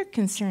the bigger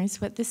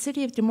concerns with the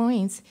city of Des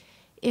Moines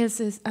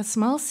is a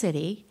small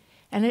city,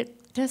 and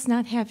it does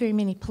not have very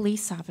many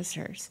police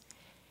officers.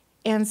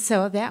 And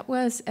so that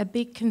was a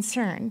big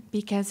concern,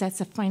 because that's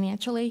a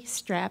financially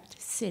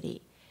strapped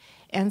city.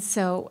 And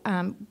so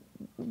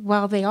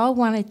while they all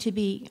wanted to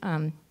be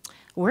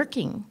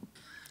working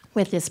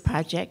with this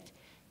project,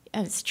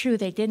 it's true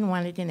they didn't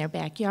want it in their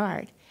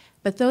backyard,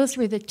 but those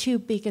were the two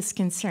biggest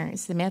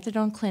concerns, the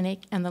methadone clinic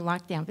and the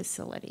lockdown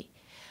facility.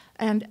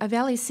 And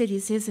Valley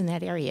Cities is in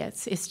that area.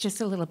 It's just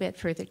a little bit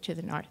further to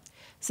the north.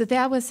 So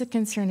that was the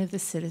concern of the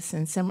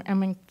citizens. And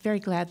I'm very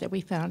glad that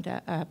we found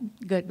a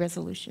good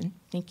resolution.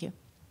 Thank you.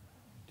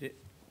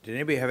 Did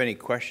anybody have any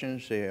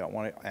questions they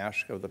want to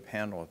ask of the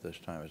panel at this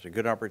time? It's a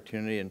good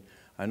opportunity, and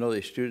I know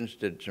the students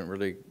did some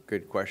really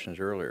good questions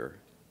earlier.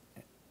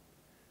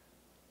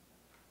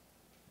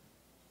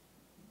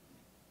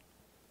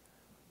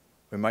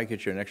 We might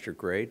get you an extra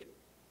grade.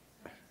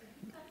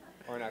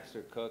 Or an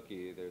extra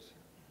cookie. There's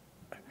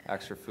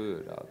extra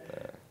food out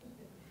there.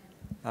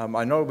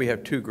 I know we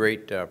have two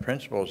great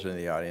principals in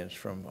the audience,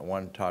 from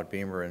one Todd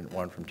Beamer and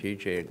one from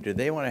TJ. Do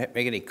they want to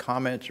make any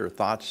comments or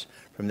thoughts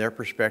from their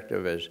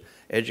perspective as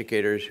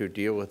educators who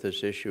deal with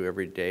this issue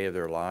every day of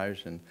their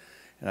lives? And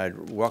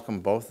I'd welcome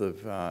both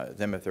of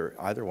them if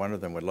either one of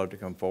them would love to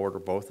come forward, or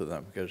both of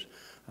them, because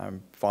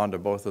I'm fond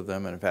of both of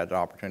them and have had the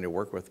opportunity to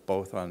work with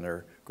both on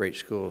their great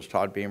schools,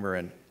 Todd Beamer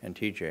and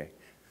TJ.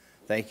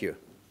 Thank you.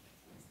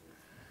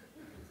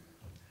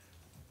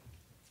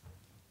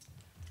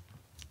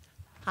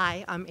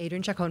 Hi, I'm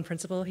Adrienne Chacon,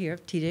 principal here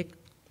at TJ.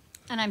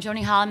 And I'm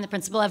Joni Hall. I'm the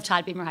principal of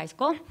Todd Beamer High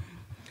School.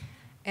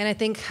 And I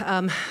think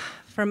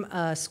from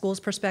a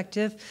school's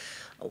perspective,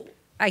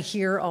 I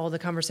hear all the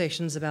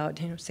conversations about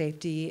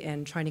safety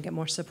and trying to get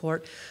more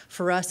support.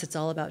 For us, it's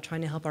all about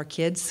trying to help our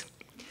kids,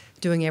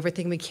 doing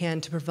everything we can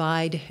to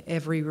provide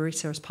every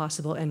resource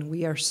possible, and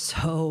we are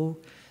so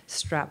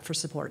strapped for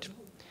support.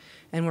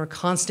 And we're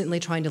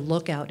constantly trying to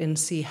look out and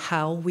see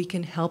how we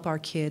can help our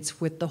kids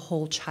with the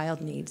whole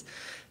child needs.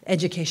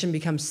 Education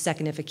becomes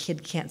second. If a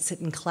kid can't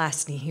sit in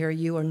class and hear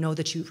you or know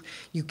that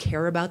you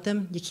care about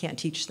them, you can't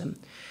teach them.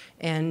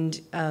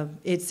 And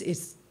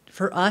it's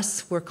for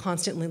us, we're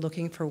constantly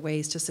looking for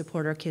ways to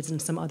support our kids in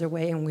some other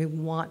way, and we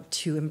want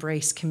to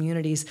embrace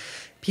communities,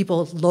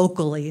 people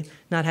locally,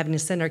 not having to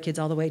send our kids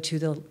all the way to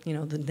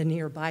the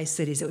nearby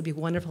cities. It would be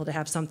wonderful to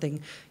have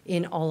something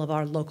in all of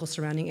our local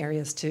surrounding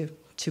areas to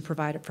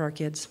provide it for our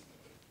kids.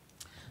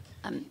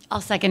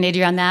 I'll second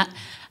Adrienne on that.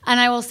 And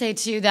I will say,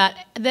 too,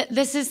 that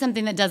this is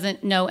something that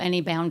doesn't know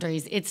any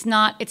boundaries. It's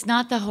not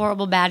the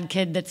horrible bad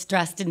kid that's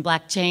dressed in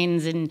black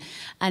chains and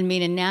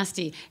mean and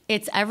nasty.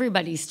 It's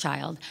everybody's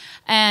child.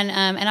 And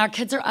our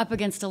kids are up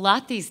against a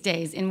lot these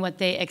days in what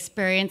they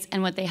experience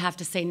and what they have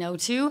to say no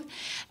to.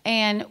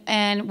 And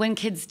when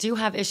kids do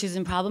have issues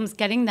and problems,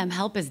 getting them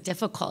help is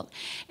difficult.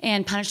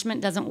 And punishment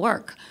doesn't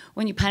work.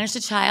 When you punish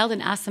a child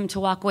and ask them to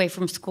walk away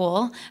from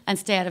school and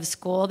stay out of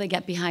school, they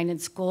get behind in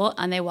school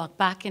and they walk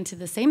back into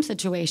the same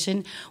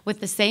situation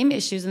with the same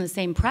issues and the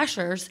same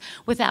pressures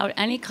without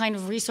any kind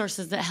of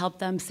resources that help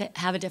them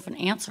have a different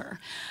answer.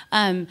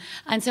 And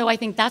so I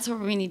think that's where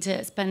we need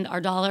to spend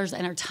our dollars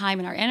and our time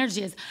and our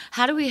energy, is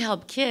how do we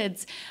help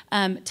kids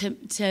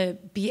to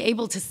be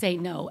able to say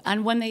no?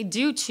 And when they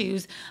do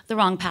choose the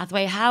wrong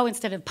pathway, how,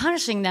 instead of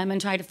punishing them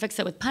and try to fix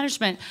it with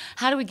punishment,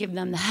 how do we give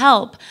them the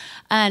help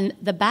and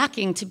the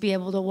backing to be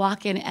able to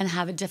walk in and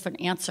have a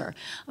different answer?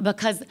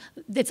 Because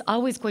it's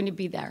always going to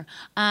be there.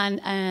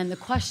 And the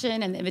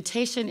question and the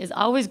invitation is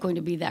always going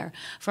to be there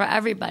for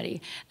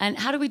everybody. And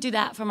how do we do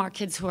that from our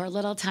kids who are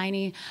little,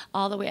 tiny,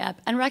 all the way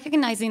up? And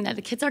recognizing that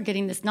the kids are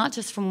getting this not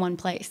just from one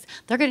place.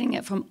 They're getting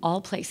it from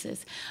all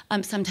places.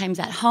 Sometimes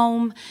at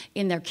home,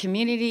 in their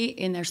community,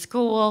 in their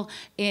school,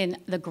 in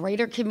the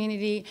greater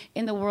community,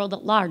 in the world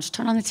at large.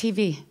 Turn on the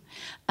TV.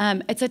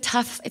 It's a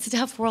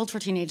tough world for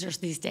teenagers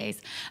these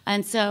days.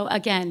 And so,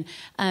 again,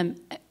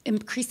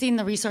 increasing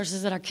the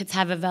resources that our kids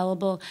have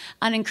available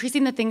and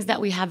increasing the things that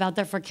we have out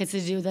there for kids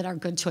to do that are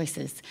good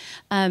choices.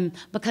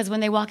 Because when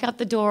they walk out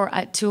the door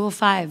at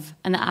 2:05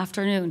 in the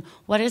afternoon,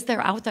 what is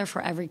there out there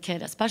for every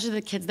kid, especially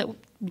the kids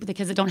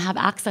that don't have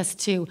access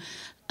to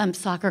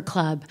soccer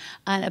club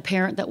and a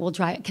parent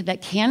that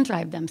can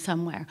drive them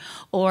somewhere,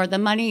 or the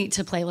money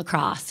to play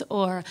lacrosse,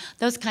 or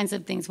those kinds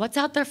of things. What's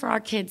out there for our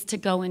kids to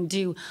go and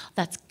do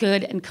that's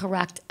good and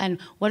correct, and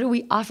what are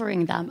we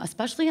offering them,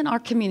 especially in our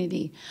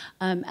community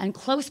and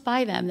close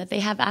by them, that they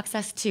have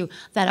access to,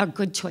 that are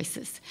good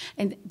choices?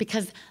 And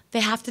because they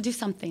have to do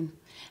something.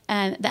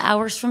 And the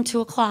hours from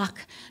 2 o'clock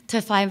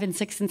to 5 and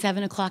 6 and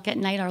 7 o'clock at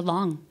night are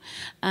long.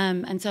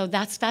 And so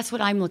that's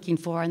what I'm looking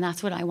for, and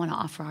that's what I want to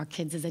offer our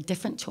kids, is a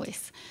different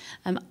choice.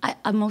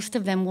 Most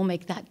of them will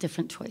make that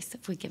different choice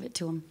if we give it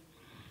to them.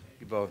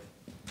 Thank you both.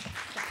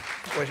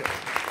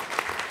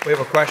 We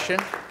have a question?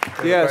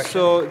 Yeah,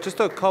 so just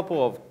a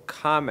couple of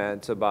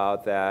comments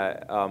about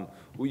that.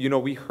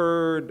 We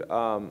heard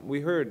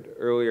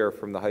earlier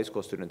from the high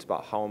school students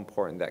about how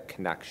important that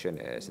connection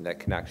is, and that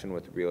connection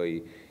with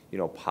really,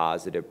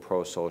 positive,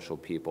 pro-social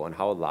people, and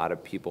how a lot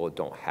of people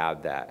don't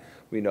have that.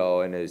 We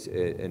know, and as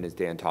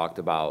Dan talked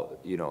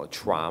about,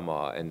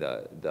 trauma and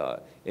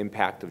the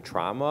impact of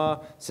trauma,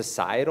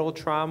 societal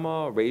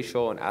trauma,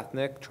 racial and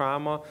ethnic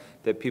trauma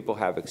that people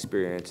have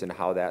experienced, and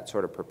how that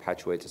sort of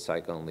perpetuates a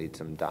cycle and leads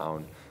them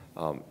down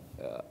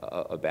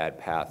a bad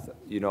path.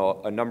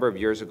 A number of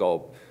years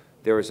ago,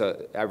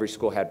 every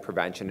school had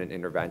prevention and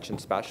intervention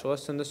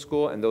specialists in the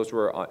school, and those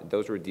were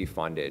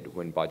defunded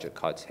when budget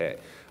cuts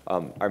hit.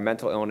 Our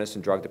mental illness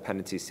and drug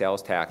dependency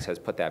sales tax has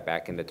put that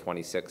back into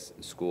 26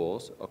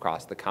 schools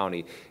across the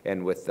county.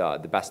 And with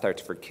the Best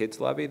Starts for Kids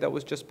levy that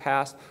was just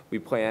passed, we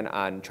plan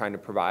on trying to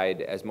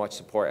provide as much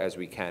support as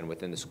we can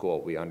within the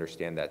school. We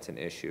understand that's an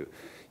issue.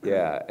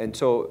 Yeah, and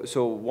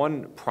so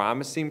one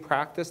promising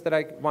practice that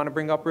I want to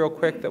bring up real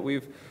quick that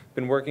we've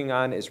been working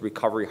on is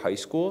recovery high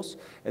schools.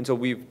 And so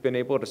we've been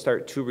able to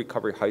start 2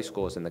 recovery high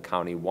schools in the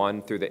county,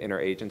 one through the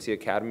Interagency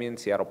Academy in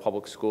Seattle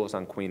Public Schools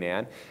on Queen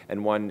Anne,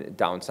 and one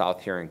down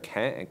south here in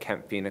Kent, and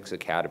Kent Phoenix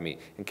Academy.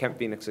 And Kent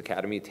Phoenix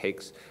Academy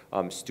takes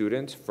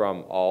students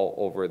from all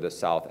over the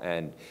South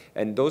End.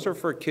 And those are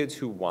for kids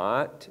who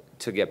want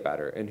to get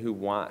better and who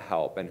want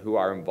help and who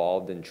are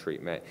involved in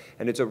treatment.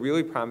 And it's a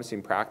really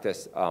promising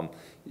practice.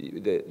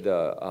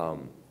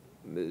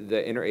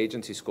 The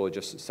interagency school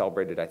just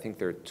celebrated, I think,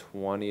 their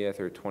 20th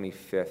or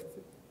 25th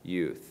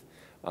youth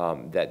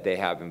that they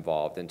have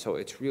involved. And so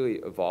it's really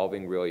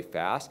evolving really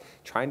fast,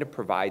 trying to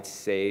provide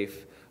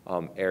safe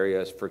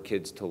areas for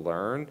kids to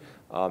learn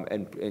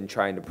and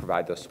trying to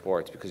provide those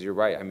supports, because you're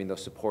right, I mean,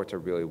 those supports are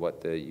really what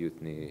the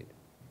youth need.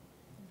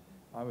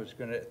 I was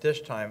going to, at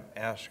this time,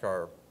 ask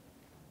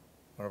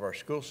one of our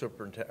school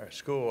superintendent,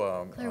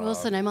 Claire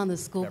Wilson, I'm on the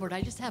school board.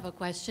 I just have a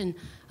question.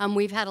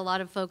 We've had a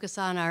lot of focus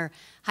on our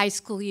high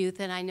school youth,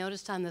 and I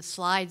noticed on the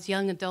slides,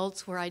 young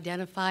adults were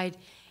identified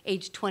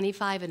age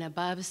 25 and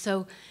above.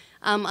 So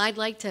I'd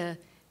like to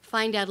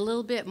find out a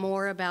little bit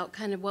more about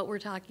kind of what we're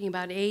talking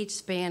about age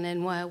span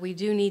and what we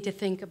do need to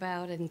think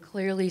about and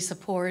clearly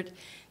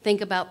think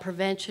about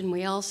prevention.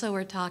 We also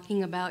are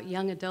talking about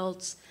young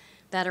adults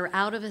that are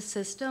out of a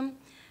system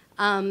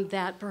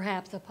that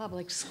perhaps a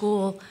public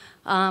school,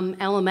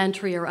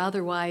 elementary or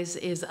otherwise,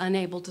 is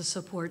unable to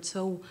support.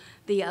 So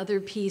the other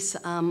piece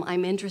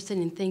I'm interested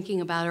in thinking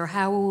about are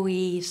how are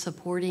we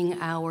supporting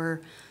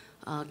our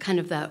kind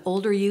of the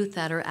older youth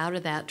that are out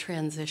of that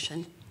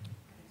transition.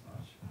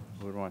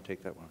 Who would want to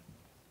take that one?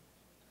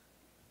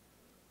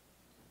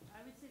 I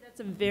would say that's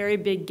a very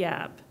big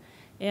gap.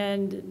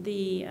 And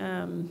the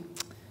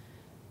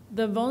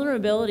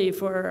vulnerability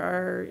for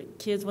our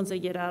kids once they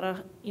get out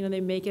of,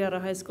 they make it out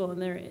of high school and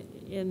they're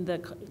in the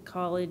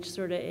college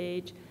sort of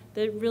age,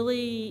 that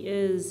really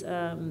is,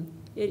 it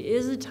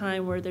is a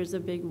time where there's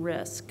a big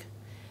risk.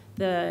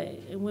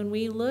 When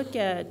we look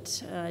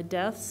at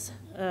deaths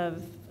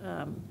of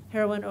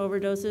heroin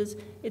overdoses,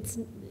 it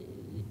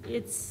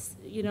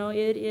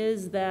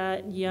is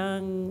that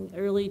young,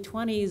 early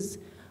 20s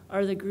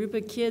are the group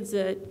of kids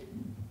that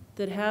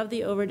have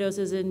the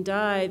overdoses and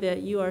die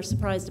that you are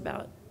surprised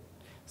about.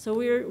 So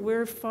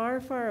we're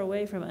far, far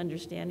away from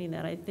understanding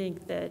that. I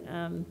think that,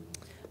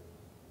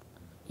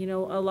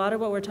 a lot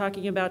of what we're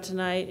talking about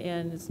tonight,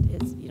 and it's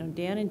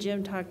Dan and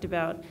Jim talked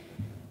about,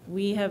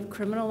 we have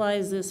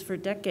criminalized this for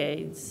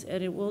decades,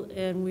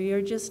 and we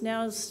are just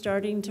now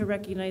starting to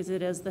recognize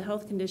it as the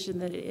health condition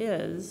that it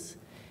is.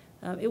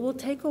 It will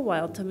take a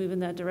while to move in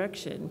that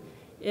direction.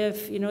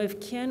 If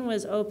Ken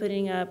was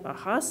opening up a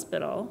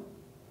hospital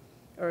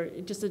or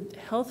just a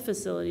health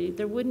facility,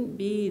 there wouldn't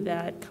be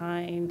that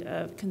kind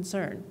of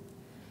concern.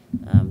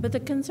 But the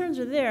concerns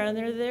are there, and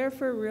they're there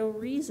for real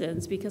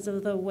reasons because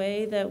of the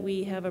way that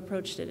we have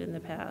approached it in the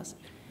past.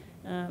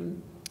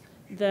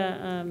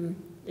 The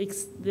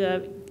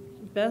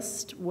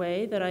best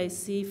way that I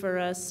see for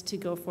us to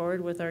go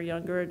forward with our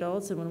younger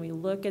adults, and when we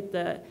look at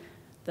the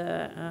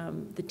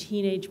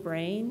teenage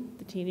brain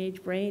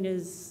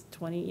is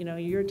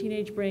 20, your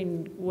teenage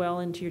brain well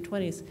into your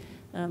 20s.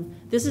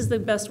 This is the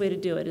best way to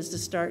do it, is to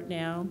start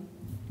now,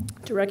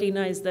 to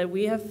recognize that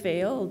we have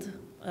failed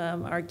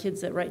our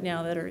kids that right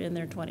now that are in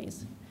their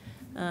 20s.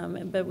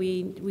 But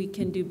we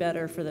can do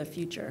better for the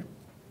future.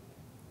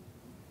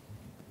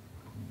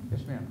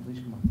 Yes, ma'am, please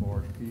come on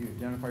forward. Can you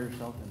identify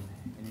yourself and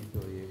any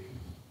affiliation?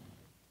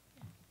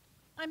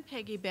 I'm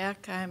Peggy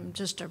Beck. I'm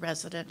just a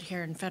resident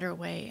here in Federal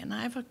Way, and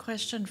I have a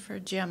question for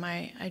Jim.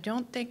 I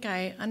don't think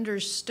I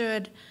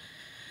understood.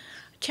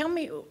 Tell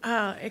me,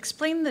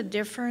 explain the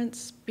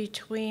difference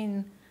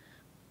between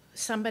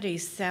somebody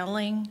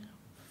selling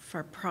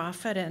for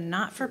profit and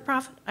not for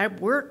profit. I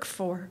work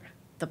for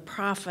the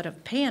profit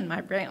of paying my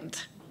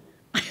rent.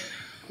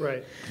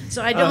 Right.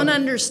 So I don't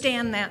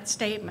understand that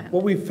statement.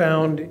 What we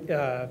found,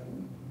 the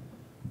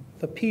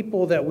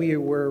people that we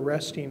were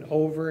arresting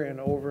over and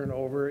over and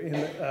over in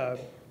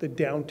the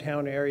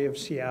downtown area of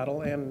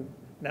Seattle, and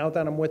now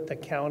that I'm with the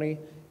county,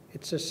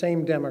 it's the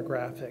same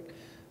demographic.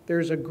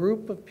 There's a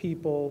group of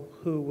people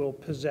who will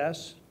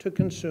possess to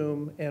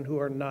consume and who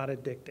are not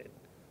addicted.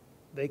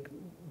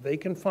 They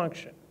can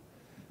function,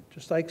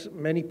 just like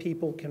many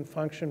people can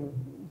function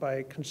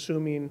by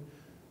consuming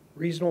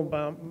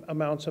reasonable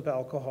amounts of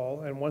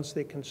alcohol, and once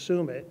they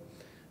consume it,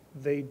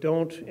 they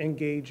don't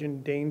engage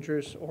in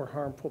dangerous or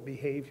harmful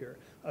behavior,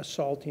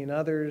 assaulting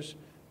others,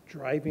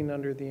 driving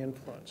under the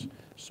influence.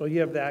 So you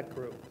have that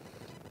group.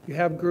 You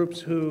have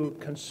groups who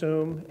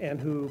consume and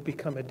who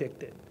become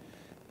addicted,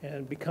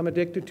 and become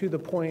addicted to the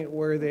point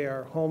where they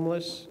are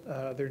homeless,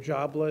 they're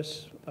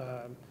jobless,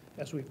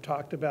 As we've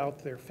talked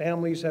about, their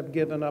families have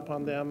given up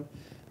on them.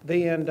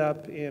 They end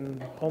up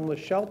in homeless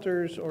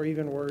shelters or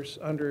even worse,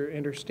 under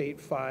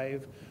Interstate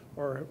 5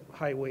 or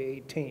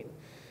Highway 18.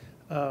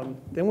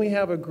 Then we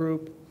have a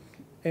group,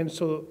 and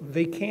so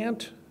they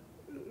can't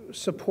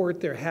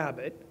support their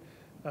habit.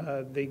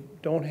 They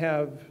don't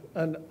have,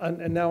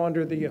 and now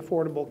under the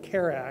Affordable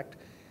Care Act,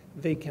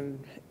 they can,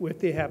 if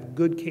they have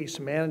good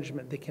case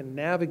management, they can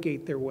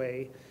navigate their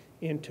way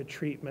into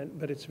treatment,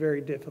 but it's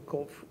very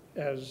difficult,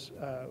 as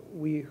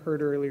we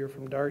heard earlier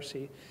from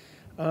Darcy.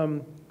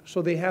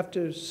 So they have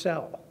to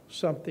sell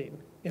something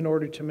in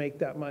order to make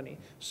that money.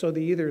 So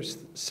they either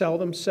sell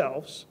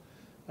themselves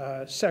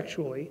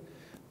sexually,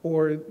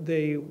 or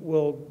they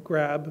will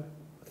grab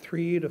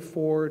 3 to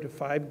 4 to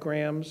 5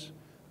 grams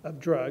of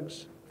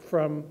drugs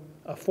from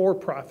a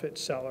for-profit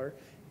seller,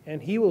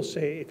 and he will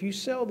say, if you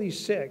sell these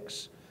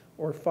 6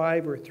 or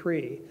 5 or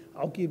 3,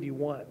 I'll give you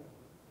 1.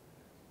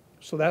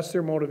 So that's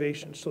their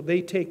motivation. So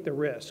they take the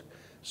risk.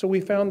 So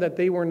we found that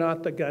they were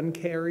not the gun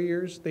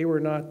carriers, they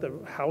were not the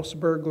house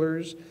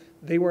burglars,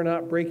 they were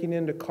not breaking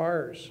into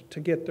cars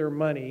to get their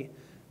money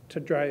to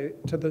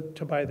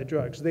buy the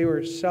drugs. They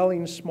were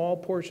selling small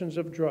portions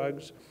of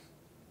drugs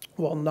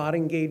while not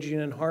engaging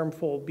in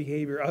harmful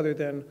behavior other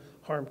than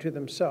harm to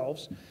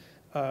themselves.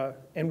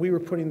 And we were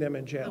putting them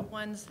in The jail.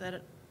 ones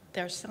that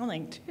they're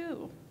selling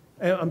to.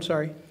 I'm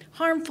sorry?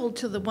 Harmful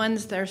to the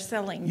ones they're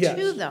selling Yes.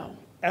 to, though.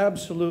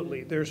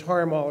 Absolutely, there's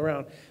harm all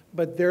around,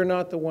 but they're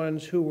not the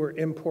ones who were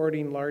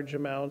importing large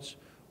amounts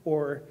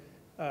or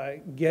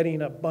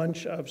getting a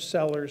bunch of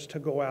sellers to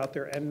go out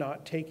there and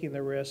not taking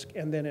the risk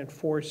and then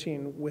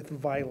enforcing with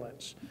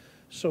violence.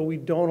 So we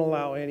don't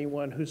allow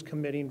anyone who's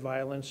committing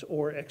violence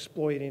or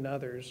exploiting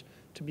others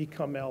to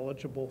become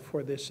eligible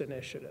for this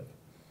initiative.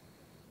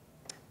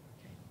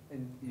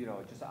 And, you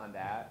know, just on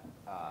that,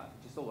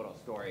 just a little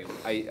story.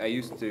 I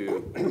used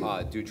to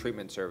do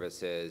treatment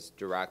services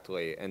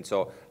directly, and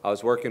so I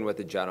was working with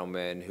a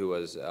gentleman who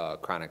was a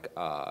chronic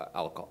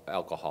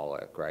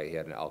alcoholic, right? He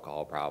had an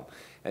alcohol problem.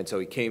 And so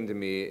he came to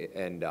me,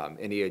 and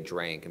he had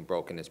drank and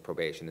broken his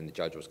probation, and the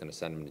judge was going to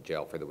send him to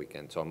jail for the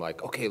weekend. So I'm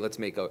like, okay, let's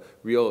make a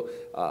real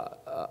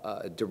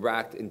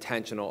direct,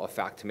 intentional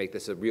effect to make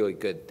this a really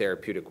good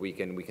therapeutic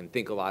weekend. We can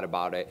think a lot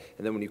about it,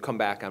 and then when you come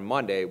back on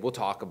Monday, we'll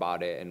talk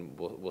about it, and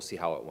we'll see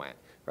how it went.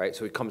 Right?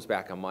 So he comes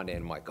back on Monday,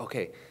 and I'm like,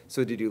 okay,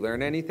 so did you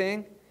learn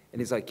anything? And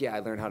he's like, yeah, I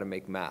learned how to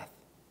make meth.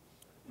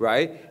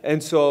 Right?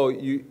 And so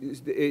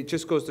it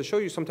just goes to show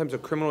you sometimes a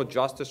criminal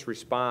justice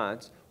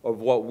response of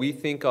what we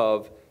think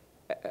of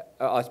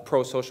us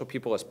pro-social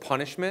people as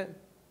punishment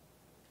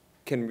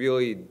can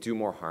really do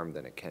more harm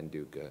than it can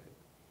do good.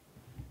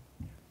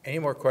 Any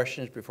more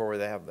questions before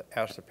we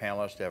ask the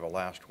panelists to have a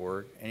last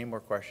word? Any more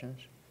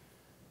questions?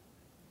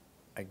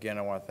 Again,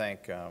 I want to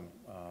thank the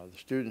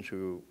students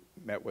who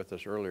met with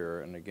us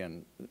earlier, and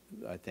again,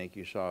 I think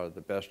you saw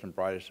the best and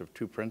brightest of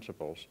 2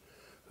 principals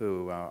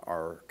who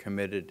are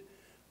committed,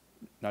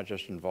 not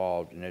just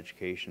involved in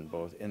education,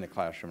 both in the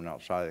classroom and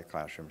outside the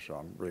classroom, so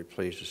I'm really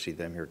pleased to see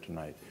them here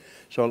tonight.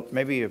 So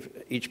maybe if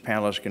each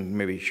panelist can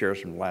maybe share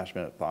some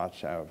last-minute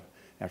thoughts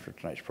after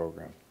tonight's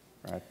program,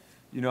 right?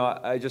 You know,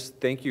 I just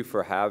thank you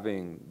for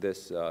having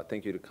this.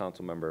 Thank you to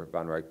Councilmember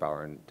von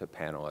Reichbauer and to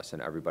panelists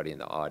and everybody in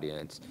the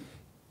audience.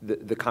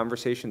 The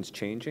conversation's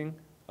changing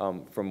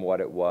from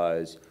what it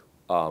was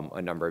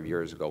a number of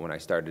years ago. When I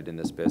started in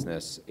this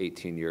business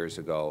 18 years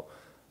ago,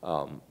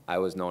 I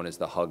was known as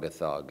the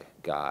hug-a-thug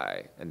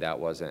guy, and that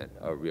wasn't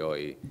a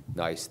really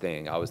nice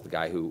thing. I was the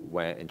guy who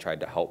went and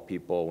tried to help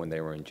people when they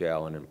were in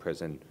jail and in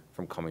prison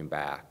from coming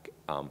back.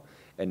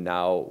 And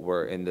now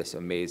we're in this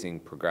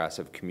amazing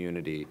progressive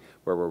community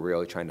where we're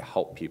really trying to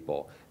help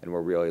people, and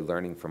we're really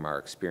learning from our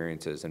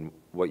experiences. And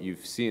what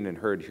you've seen and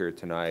heard here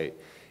tonight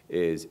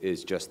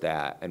is just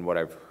that. And what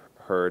I've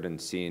heard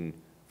and seen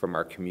from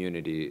our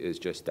community is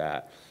just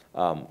that.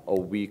 A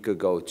week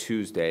ago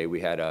Tuesday, we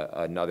had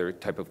another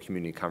type of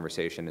community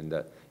conversation in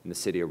the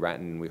city of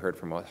Renton. We heard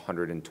from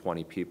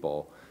 120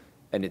 people,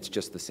 and it's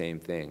just the same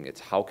thing. It's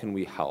how can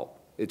we help?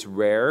 It's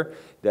rare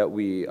that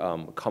we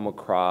come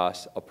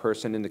across a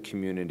person in the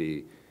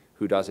community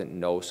who doesn't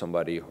know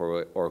somebody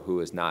or who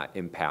is not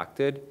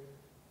impacted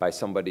by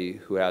somebody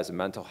who has a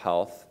mental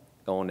health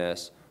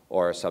illness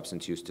or a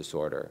substance use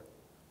disorder.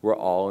 We're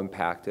all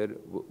impacted.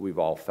 We've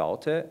all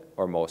felt it,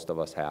 or most of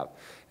us have.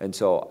 And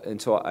so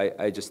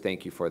I just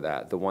thank you for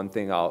that. The one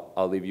thing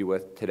I'll leave you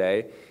with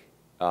today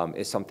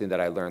is something that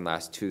I learned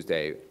last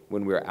Tuesday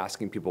when we were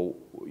asking people,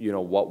 you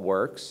know, what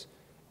works,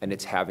 and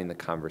it's having the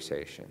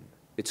conversation.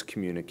 It's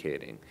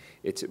communicating.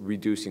 It's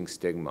reducing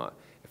stigma.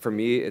 For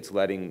me, it's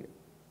letting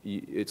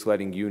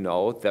you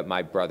know that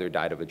my brother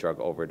died of a drug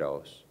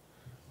overdose,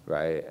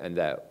 right? And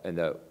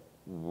that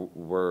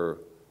we're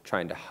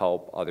trying to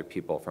help other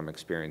people from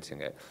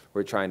experiencing it.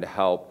 We're trying to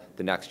help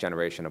the next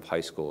generation of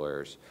high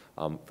schoolers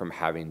from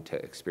having to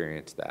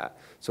experience that.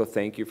 So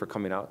thank you for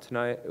coming out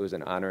tonight. It was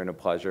an honor and a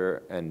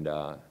pleasure, and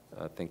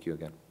thank you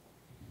again.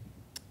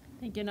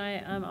 Thank you, and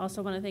I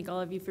also want to thank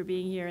all of you for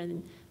being here,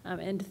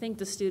 and to thank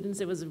the students.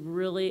 It was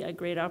really a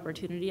great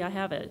opportunity. I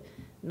have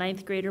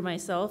ninth grader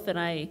myself, and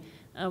I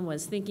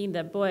was thinking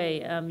that,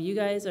 boy, you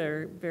guys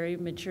are very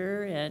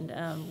mature and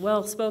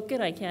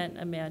well-spoken. I can't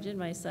imagine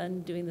my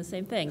son doing the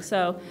same thing.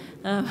 So,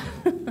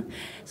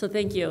 so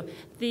thank you.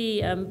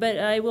 But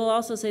I will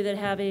also say that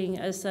having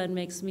a son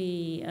makes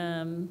me,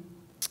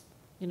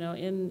 you know,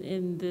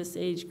 in this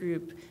age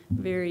group,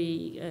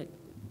 very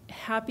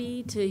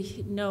happy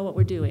to know what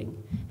we're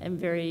doing and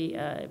very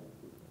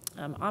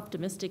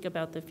optimistic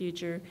about the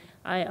future.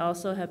 I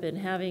also have been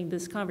having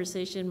this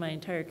conversation my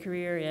entire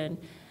career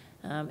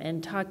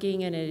and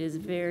talking, and it is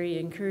very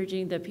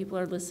encouraging that people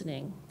are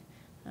listening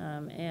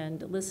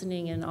and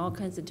listening in all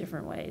kinds of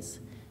different ways.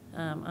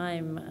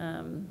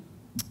 I'm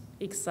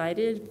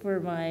excited for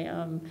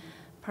my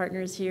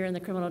partners here in the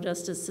criminal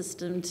justice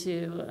system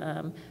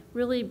to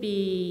really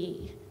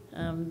be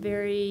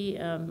very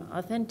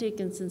authentic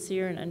and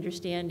sincere and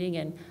understanding,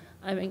 and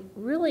I'm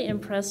really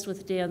impressed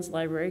with Dan's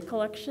library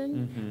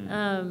collection,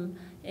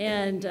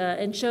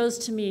 and shows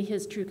to me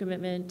his true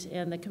commitment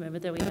and the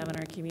commitment that we have in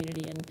our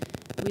community. And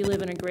we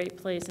live in a great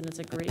place, and it's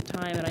a great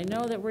time, and I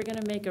know that we're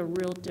going to make a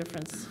real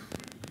difference.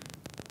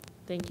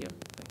 Thank you.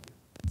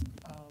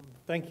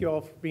 Thank you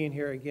all for being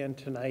here again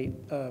tonight.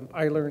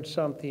 I learned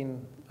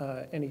something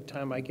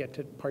anytime I get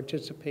to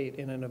participate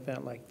in an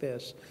event like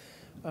this.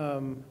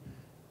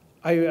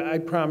 I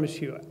promise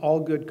you, all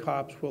good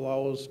cops will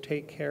always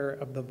take care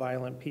of the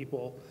violent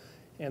people,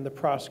 and the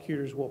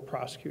prosecutors will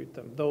prosecute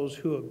them. Those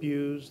who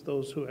abuse,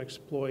 those who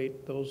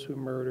exploit, those who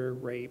murder,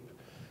 rape,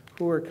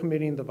 who are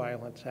committing the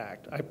Violence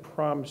Act. I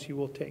promise you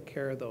we'll take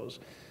care of those.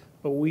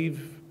 But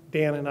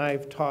Dan and I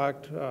have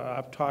talked,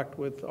 I've talked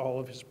with all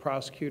of his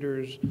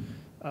prosecutors.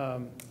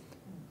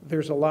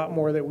 There's a lot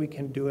more that we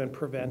can do in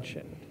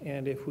prevention.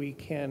 And if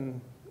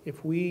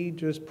we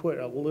just put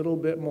a little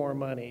bit more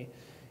money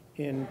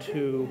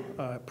into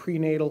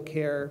prenatal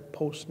care,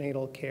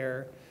 postnatal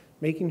care,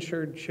 making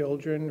sure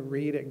children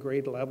read at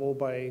grade level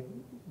by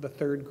the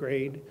 3rd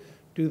grade,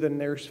 do the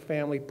nurse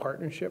family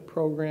partnership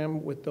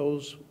program with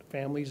those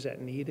families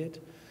that need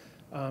it,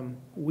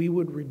 we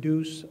would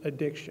reduce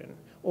addiction.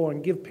 Oh,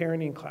 and give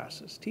parenting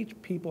classes, teach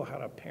people how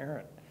to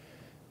parent.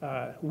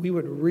 We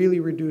would really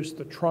reduce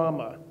the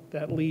trauma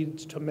that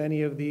leads to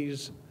many of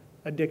these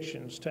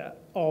addictions to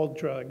all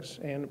drugs.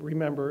 And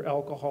remember,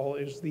 alcohol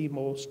is the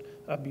most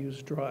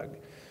abused drug.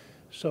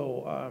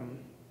 So,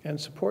 and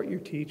support your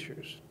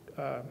teachers.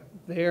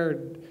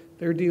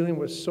 They're dealing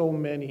with so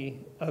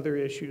many other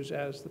issues,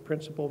 as the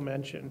principal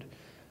mentioned,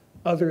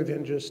 other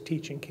than just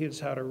teaching kids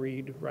how to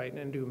read, write,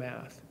 and do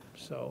math.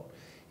 So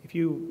if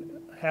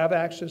you have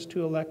access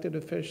to elected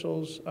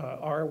officials,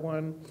 are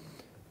one,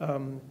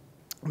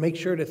 make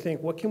sure to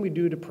think, what can we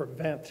do to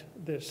prevent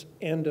this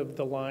end of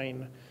the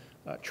line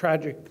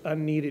tragic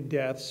unneeded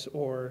deaths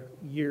or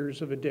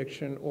years of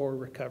addiction or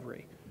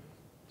recovery?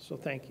 So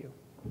thank you.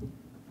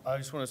 I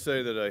just want to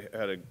say that I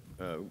had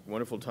a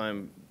wonderful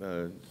time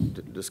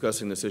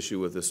discussing this issue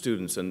with the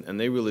students, and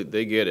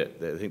they get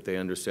it. I think they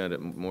understand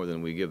it more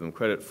than we give them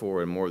credit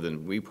for, and more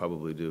than we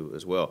probably do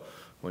as well.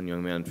 One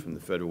young man from the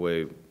Federal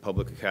Way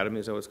Public Academy,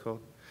 is that what it's called?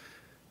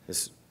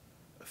 His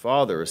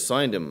father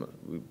assigned him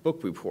a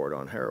book report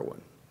on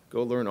heroin.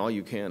 Go learn all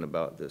you can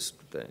about this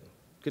thing.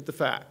 Get the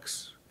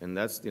facts. And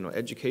that's,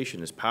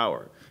 education is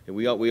power. And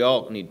we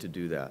all need to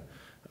do that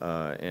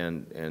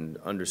and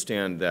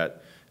understand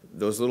that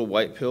those little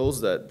white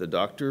pills that the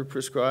doctor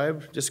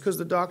prescribed, just because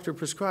the doctor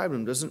prescribed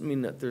them doesn't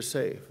mean that they're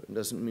safe. It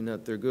doesn't mean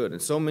that they're good.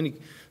 And so many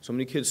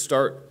kids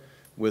start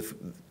with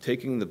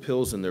taking the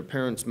pills in their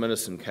parents'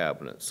 medicine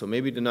cabinet. So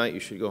maybe tonight you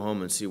should go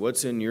home and see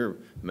what's in your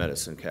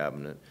medicine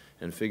cabinet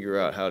and figure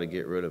out how to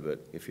get rid of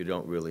it if you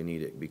don't really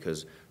need it,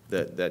 because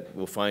that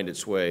will find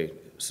its way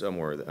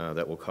somewhere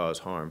that will cause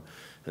harm.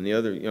 And the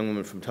other young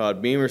woman from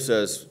Todd Beamer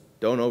says,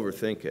 don't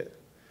overthink it.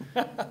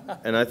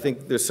 And I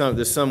think there's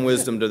some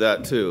wisdom to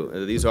that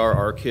too. These are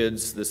our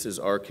kids, this is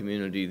our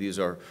community, these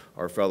are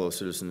our fellow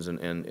citizens,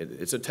 and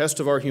it's a test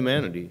of our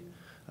humanity,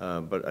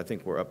 but I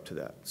think we're up to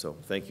that. So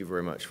thank you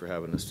very much for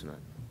having us tonight.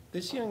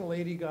 This young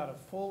lady got a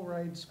full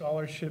ride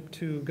scholarship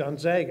to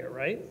Gonzaga,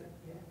 right?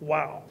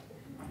 Wow.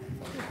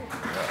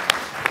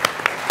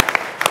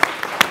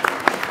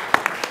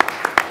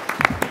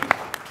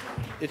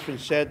 It's been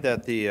said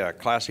that the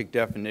classic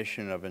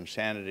definition of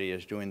insanity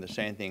is doing the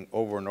same thing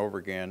over and over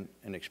again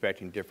and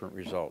expecting different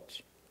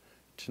results.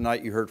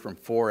 Tonight you heard from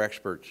 4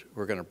 experts who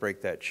are going to break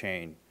that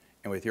chain,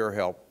 and with your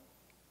help,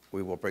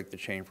 we will break the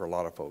chain for a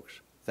lot of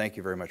folks. Thank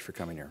you very much for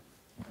coming here.